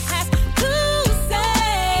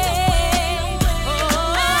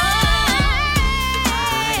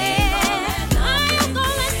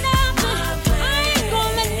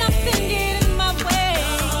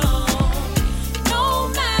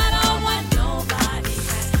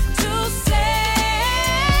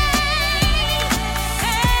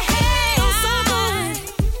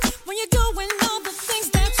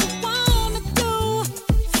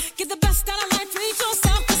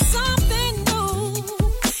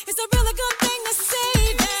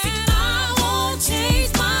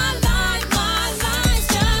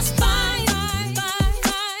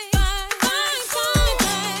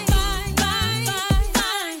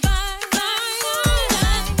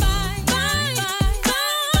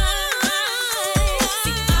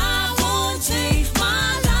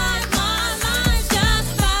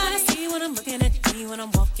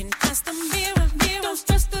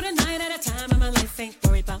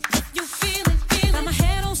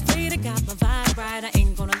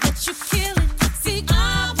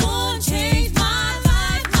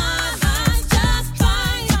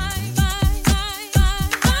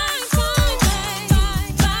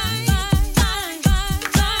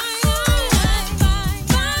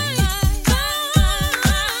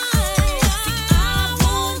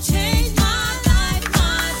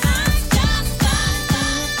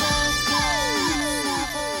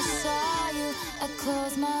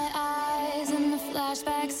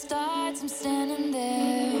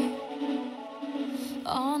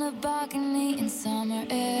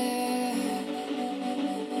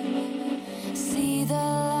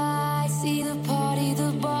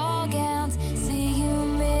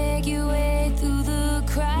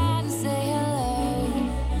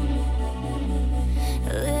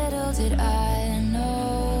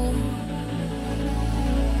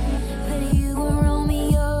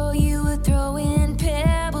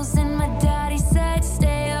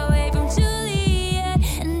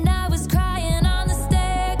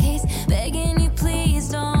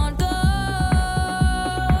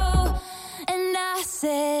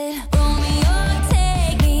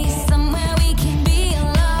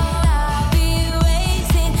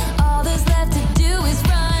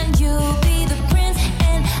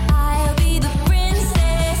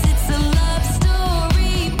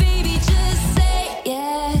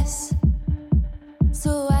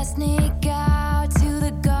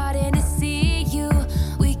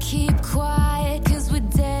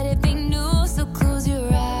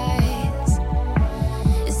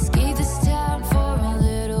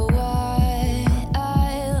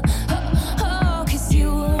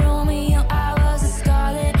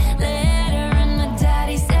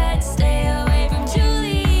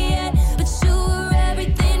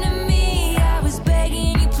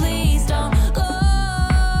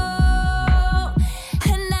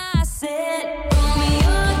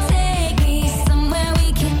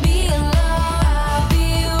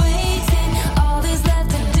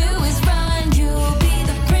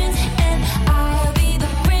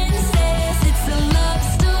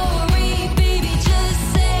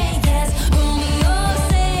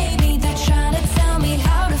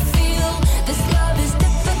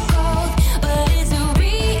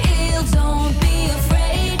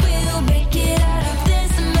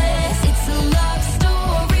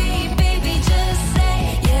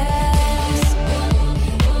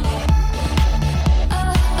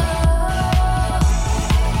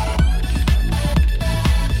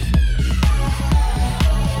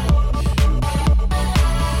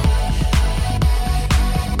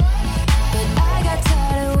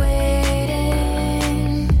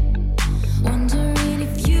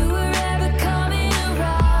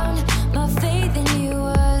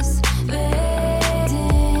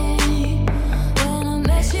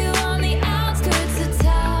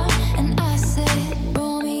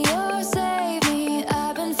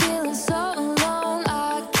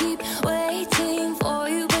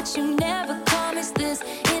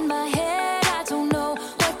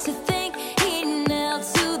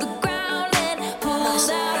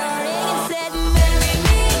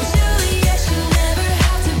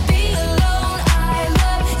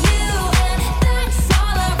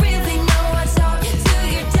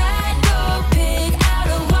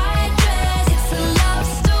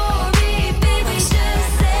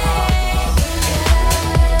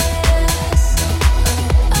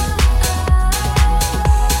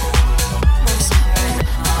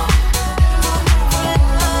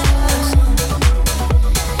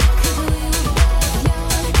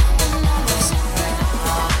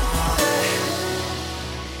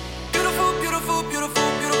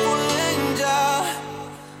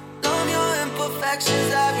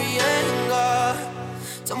 imperfections, every anger.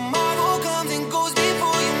 Tomorrow comes and goes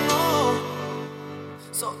before you know.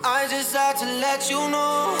 So I just had to let you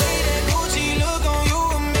know. That Gucci look on you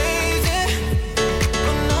amazing,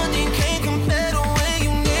 but nothing can compare to when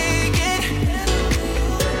you naked.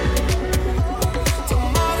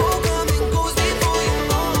 Tomorrow comes and goes before you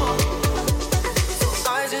know. So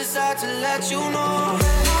I just had to let you know.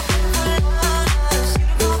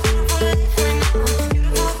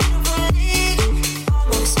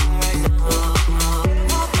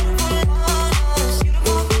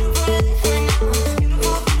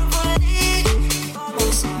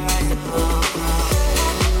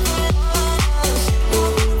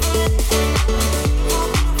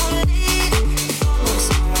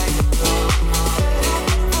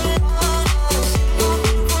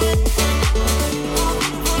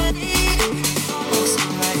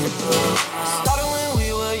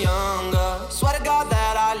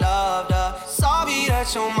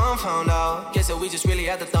 Your mom found out. Guess that we just really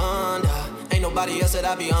had the thunder. Ain't nobody else that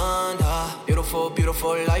I be under. Beautiful,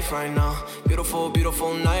 beautiful life right now. Beautiful,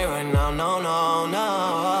 beautiful night right now. No, no,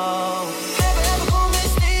 no. Never ever gonna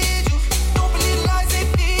mislead you. Don't believe the lies they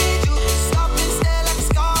feed you. Stop and stare like a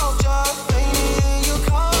sculpture. Painting in your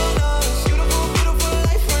colors. Beautiful, beautiful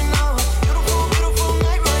life right now. Beautiful, beautiful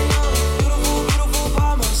night right now. Beautiful, beautiful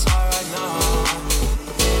by my side right now.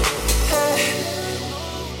 Hey.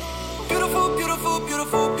 Beautiful, beautiful,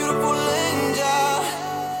 beautiful, beautiful angel.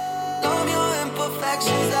 Love your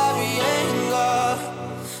imperfections, every anger.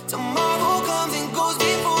 Tomorrow comes and goes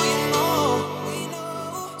before you know.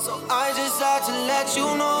 So I just had to let you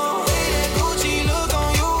know. That Gucci look on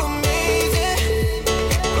you amazing,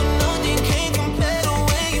 but nothing can compare to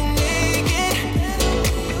when you naked.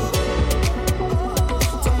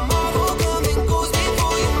 Tomorrow comes and goes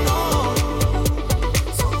before you know.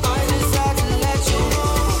 So I just had to let you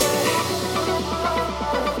know.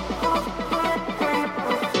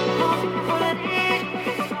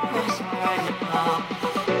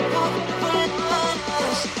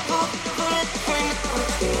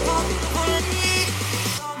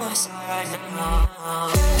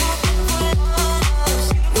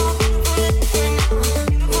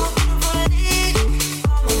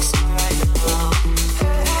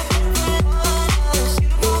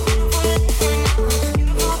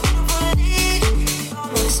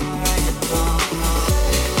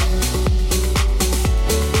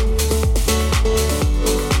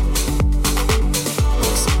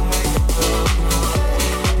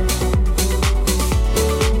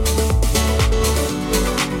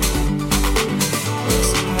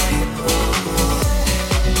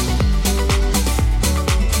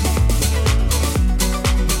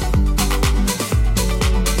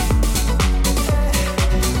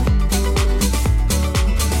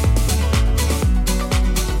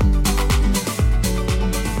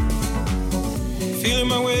 Feeling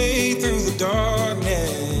my way through the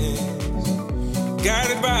darkness,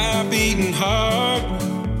 guided by a beating heart.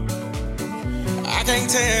 I can't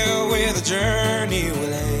tell where the journey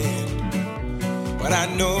will end, but I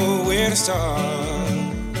know where to start.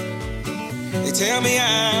 They tell me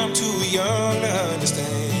I'm too young to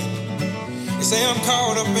understand. They say I'm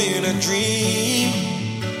caught up in a dream.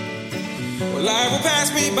 Well, life will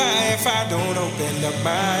pass me by if I don't open up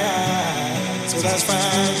my eyes. So that's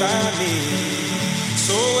fine by me.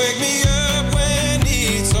 So wake me up when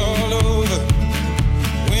it's all over,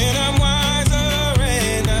 when I'm wiser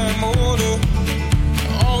and I'm older.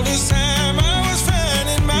 All this time I was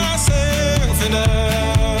finding myself and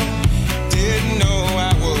I didn't know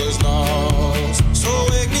I was lost. So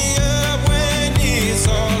wake me up when it's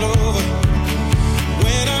all over,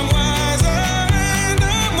 when I'm wiser and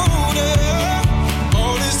I'm older.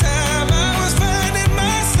 All this time I was finding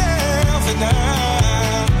myself and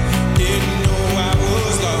I didn't know I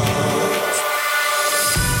was lost.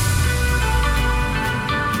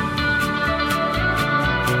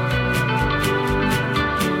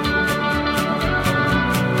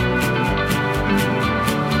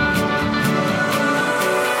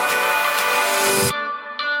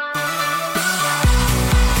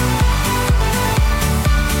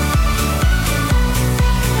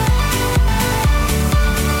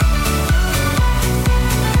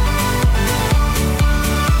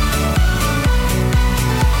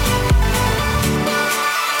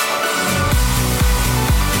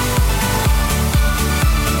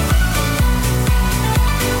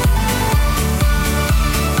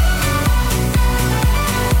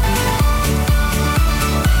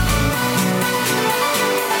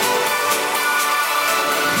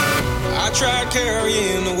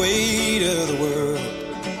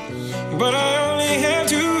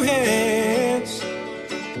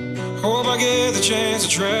 get the chance to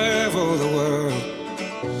travel the world,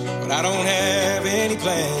 but I don't have any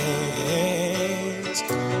plans.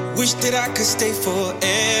 Wish that I could stay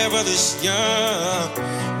forever this young,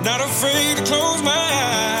 not afraid to close my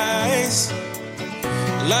eyes.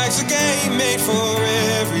 Life's a game made for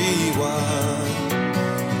everyone,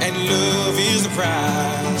 and love is the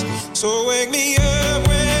prize. So wake me up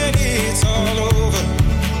when it's all over,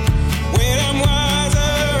 when I'm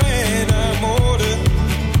wiser and I'm older.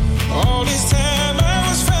 All this time I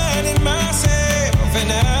was finding myself,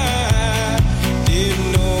 and I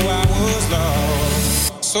didn't know I was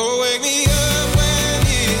lost. So wake me up when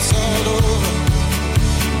it's all over,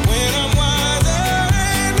 when I'm wiser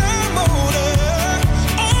and I'm older.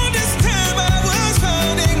 All this time I was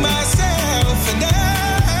finding myself, and I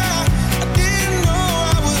didn't know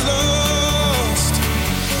I was lost.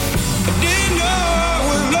 I didn't know I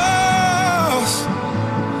was lost.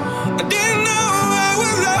 I didn't know I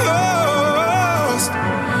was lost.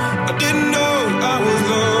 I didn't know I was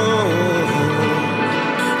lost.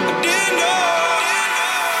 I didn't know.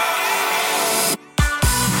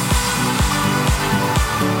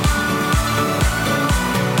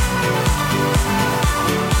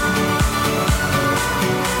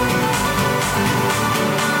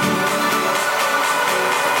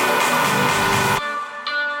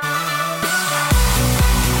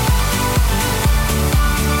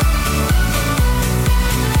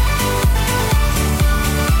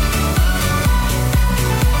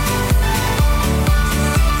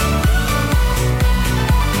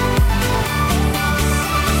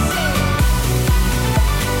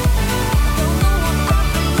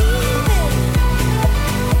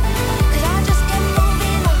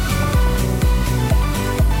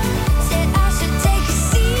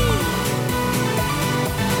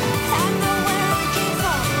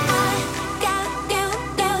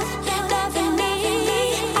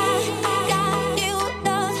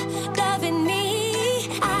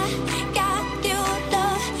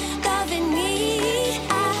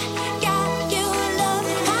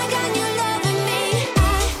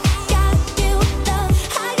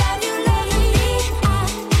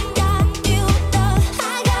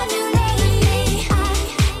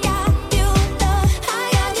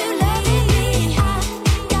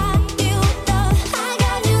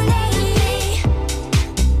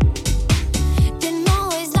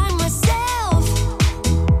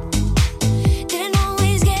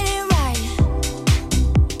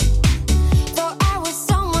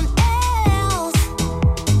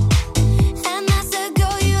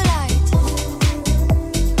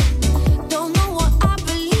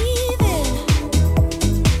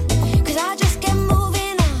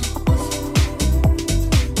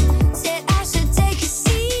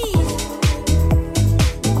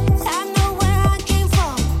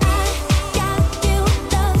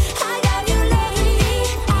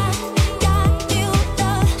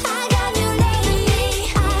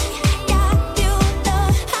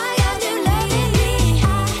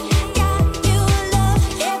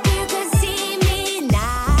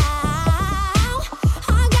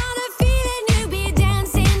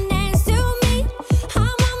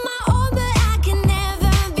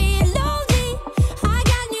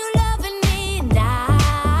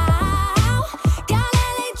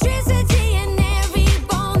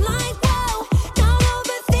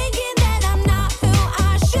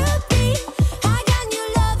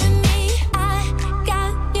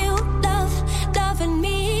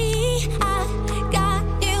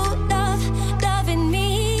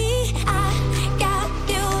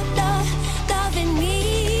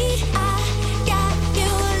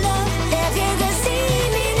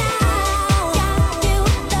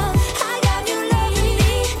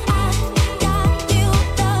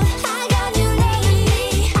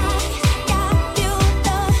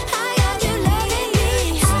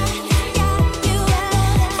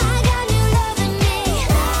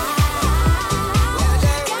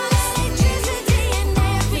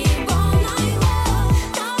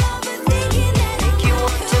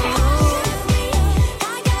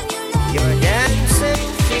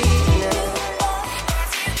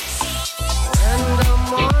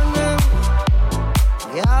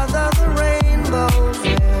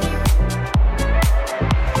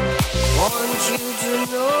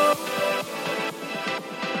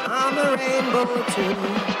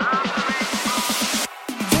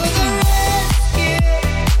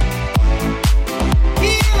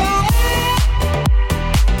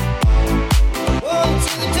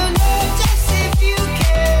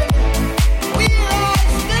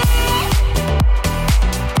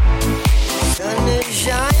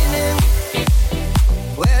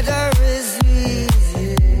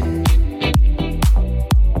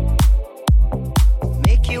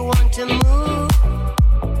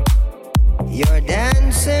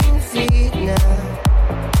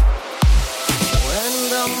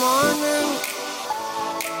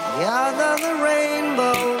 gather the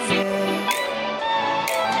rainbows, yeah.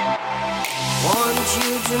 Want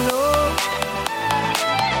you to know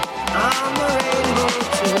I'm a rainbow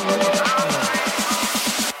too.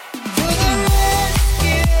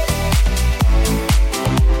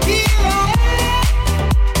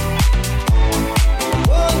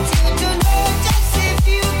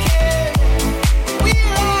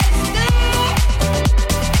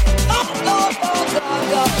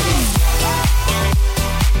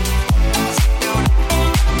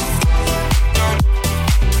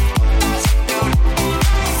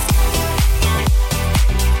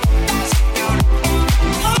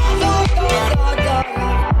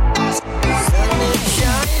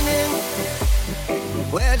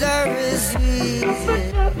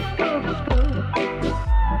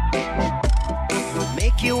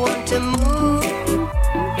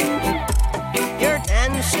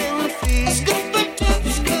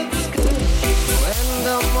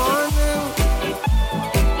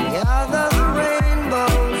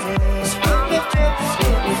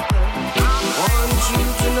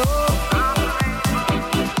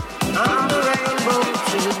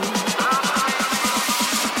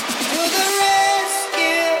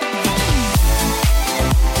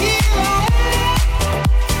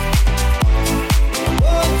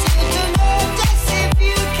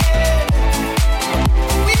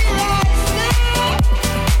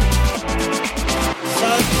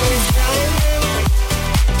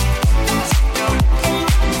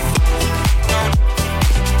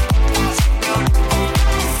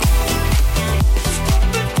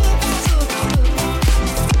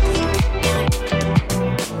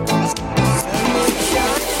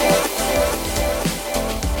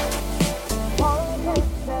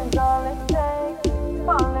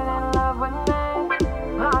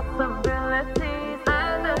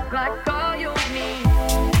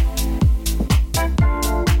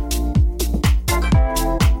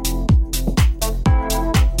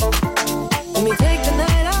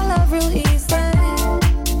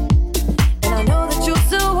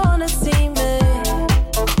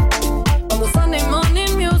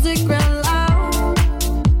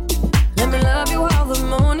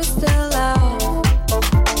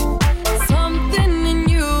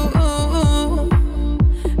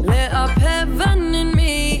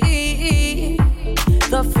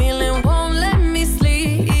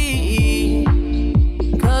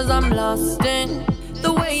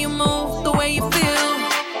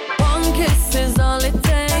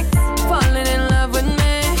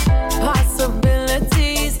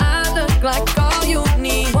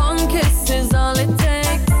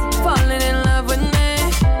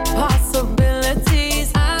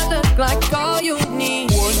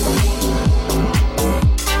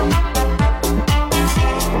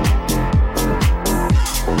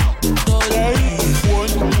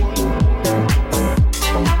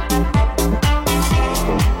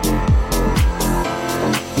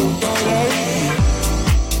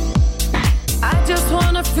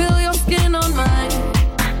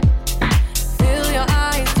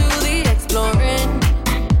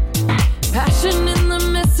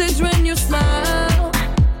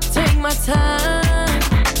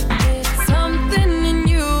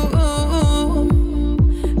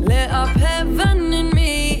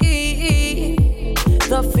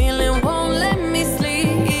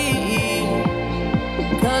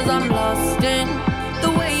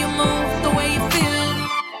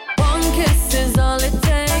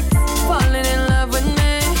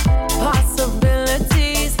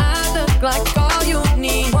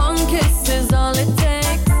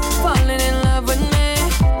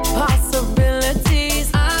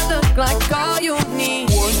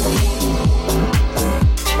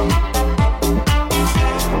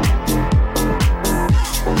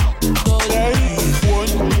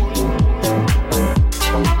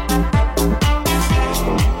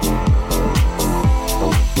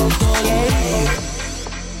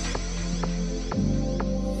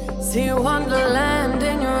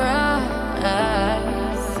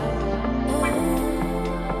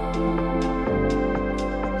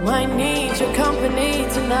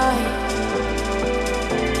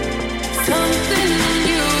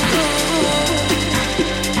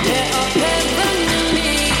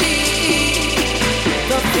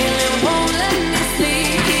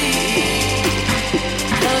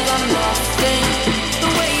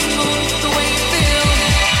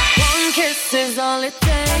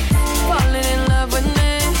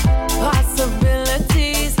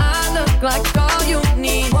 Like all you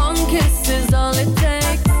need, one kiss is all it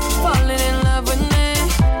takes. Falling in love with me,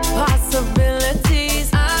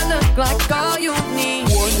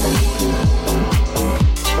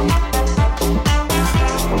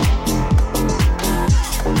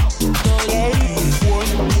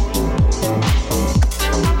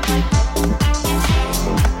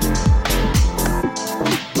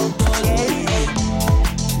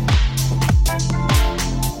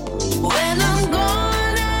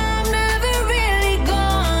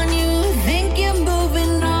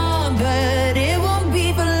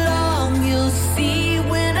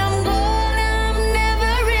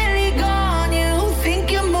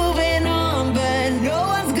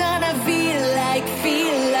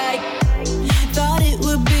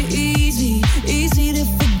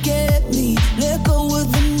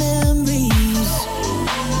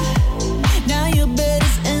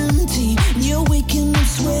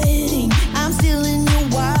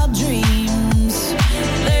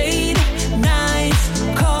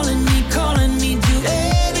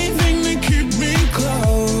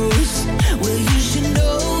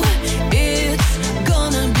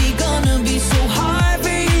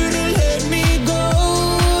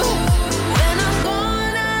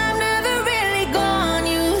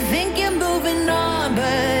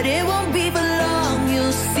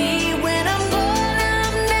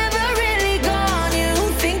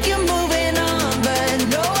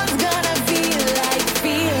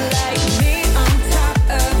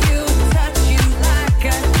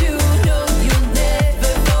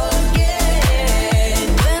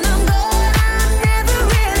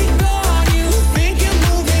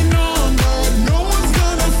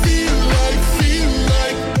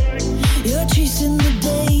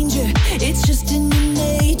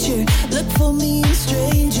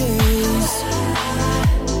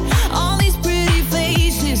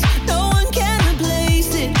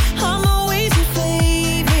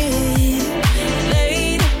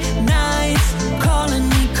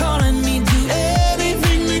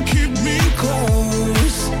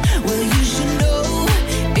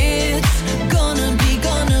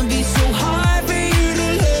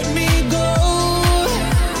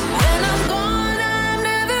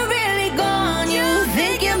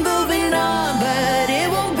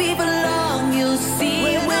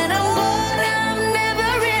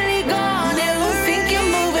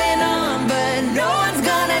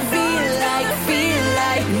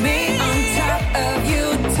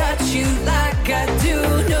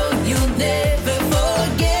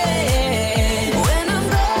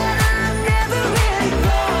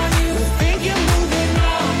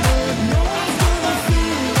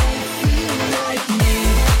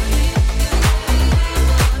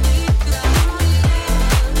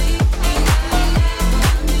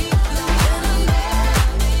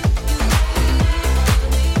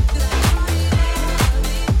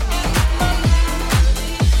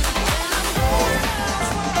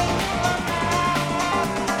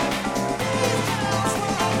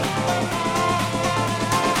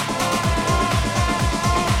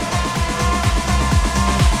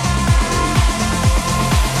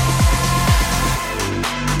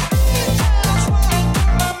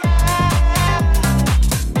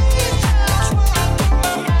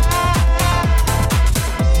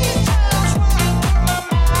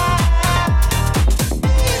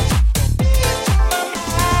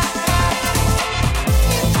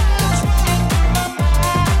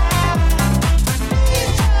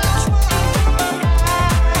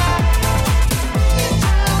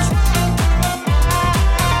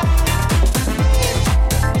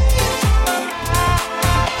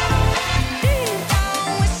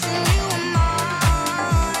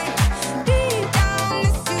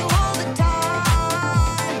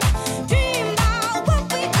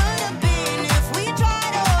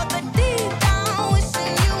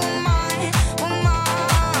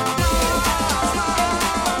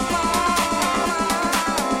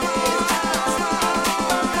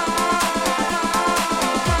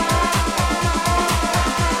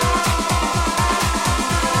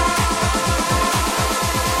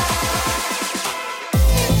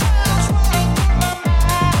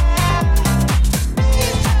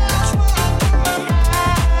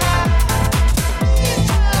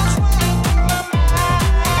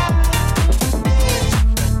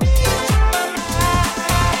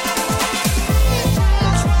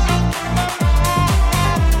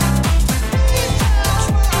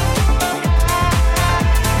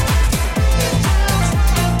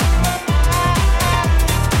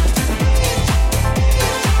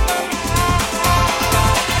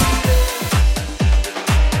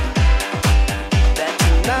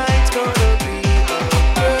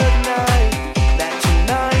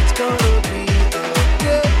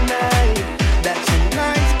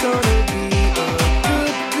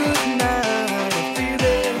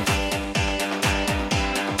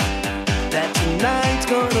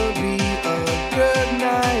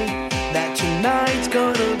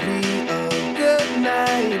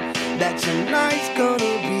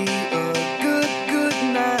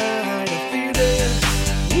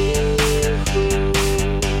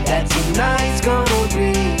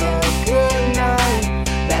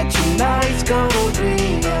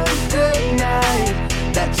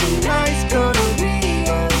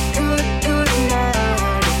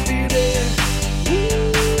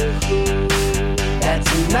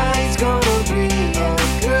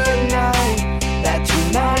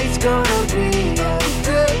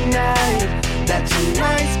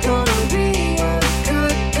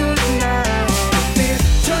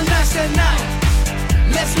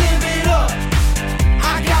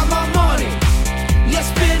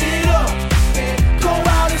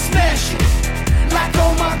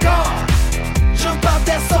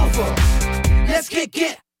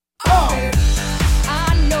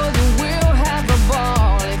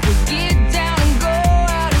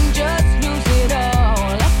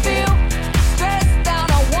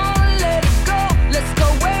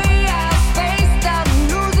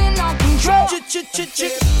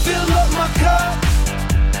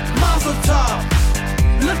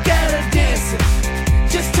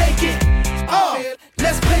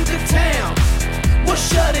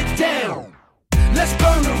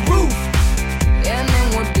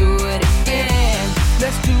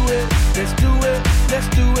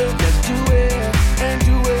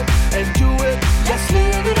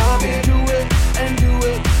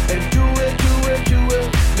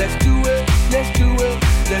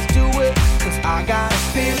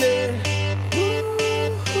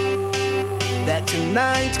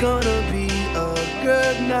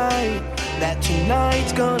 that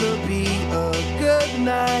tonight's gonna be a good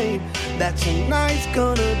night. That tonight's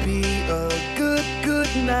gonna be a good,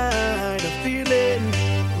 good night. I'm feeling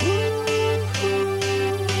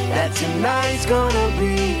that tonight's gonna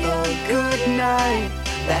be a good night.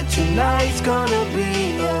 That tonight's gonna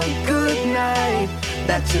be a good night.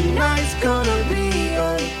 That tonight's gonna be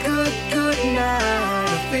a good, good night.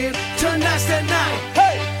 I feel tonight's the night.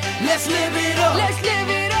 Hey, let's live it up. Let's live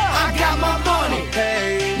it up. I got my money.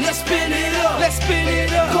 Hey, let's spin it up. Let's spin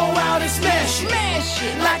it up. Go out and smash it. Smash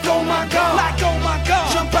it. Like oh my god. Like oh my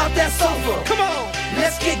god. Jump out that sofa. Come on.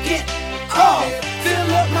 Let's get off.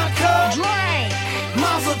 Fill up my cup. Drink.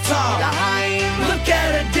 Mazel tov. Look at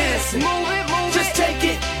her dancing. Move it, move just it. Take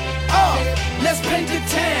it off. Let's paint the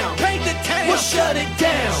town. Paint the town. We'll shut it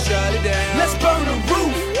down. Shut it down. Let's burn the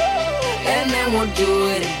roof. And then we'll do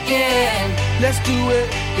it again. Let's do it.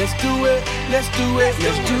 Let's do it. Let's do it.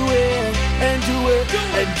 Let's do it. And do it.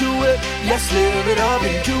 And do it. Let's live it up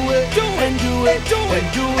and do it. And do it. And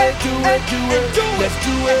do it. Do it. Do it. Let's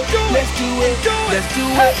do it. Let's do it. Let's do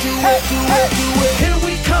it. Do it. Do it. Do it. Here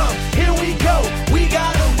we come. Here we go. We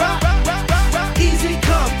gotta rock. Easy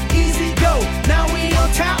come. Easy go. Now we on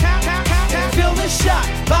top. Feel the shot.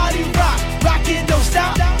 Body rock. Rock it. Don't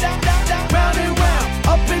stop. Round and round.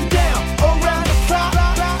 Up and down. Around the clock.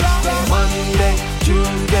 Monday,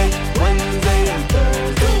 Tuesday, Wednesday, and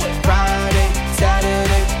Thursday. Friday,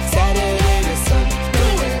 Saturday, Saturday to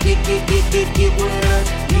Sunday. Get with us.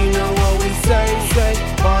 You know what we say.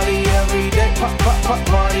 Party every day.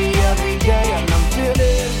 Party every day. And I'm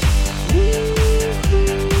feeling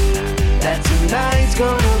that tonight's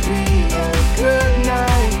gonna be a good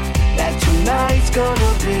night. That tonight's gonna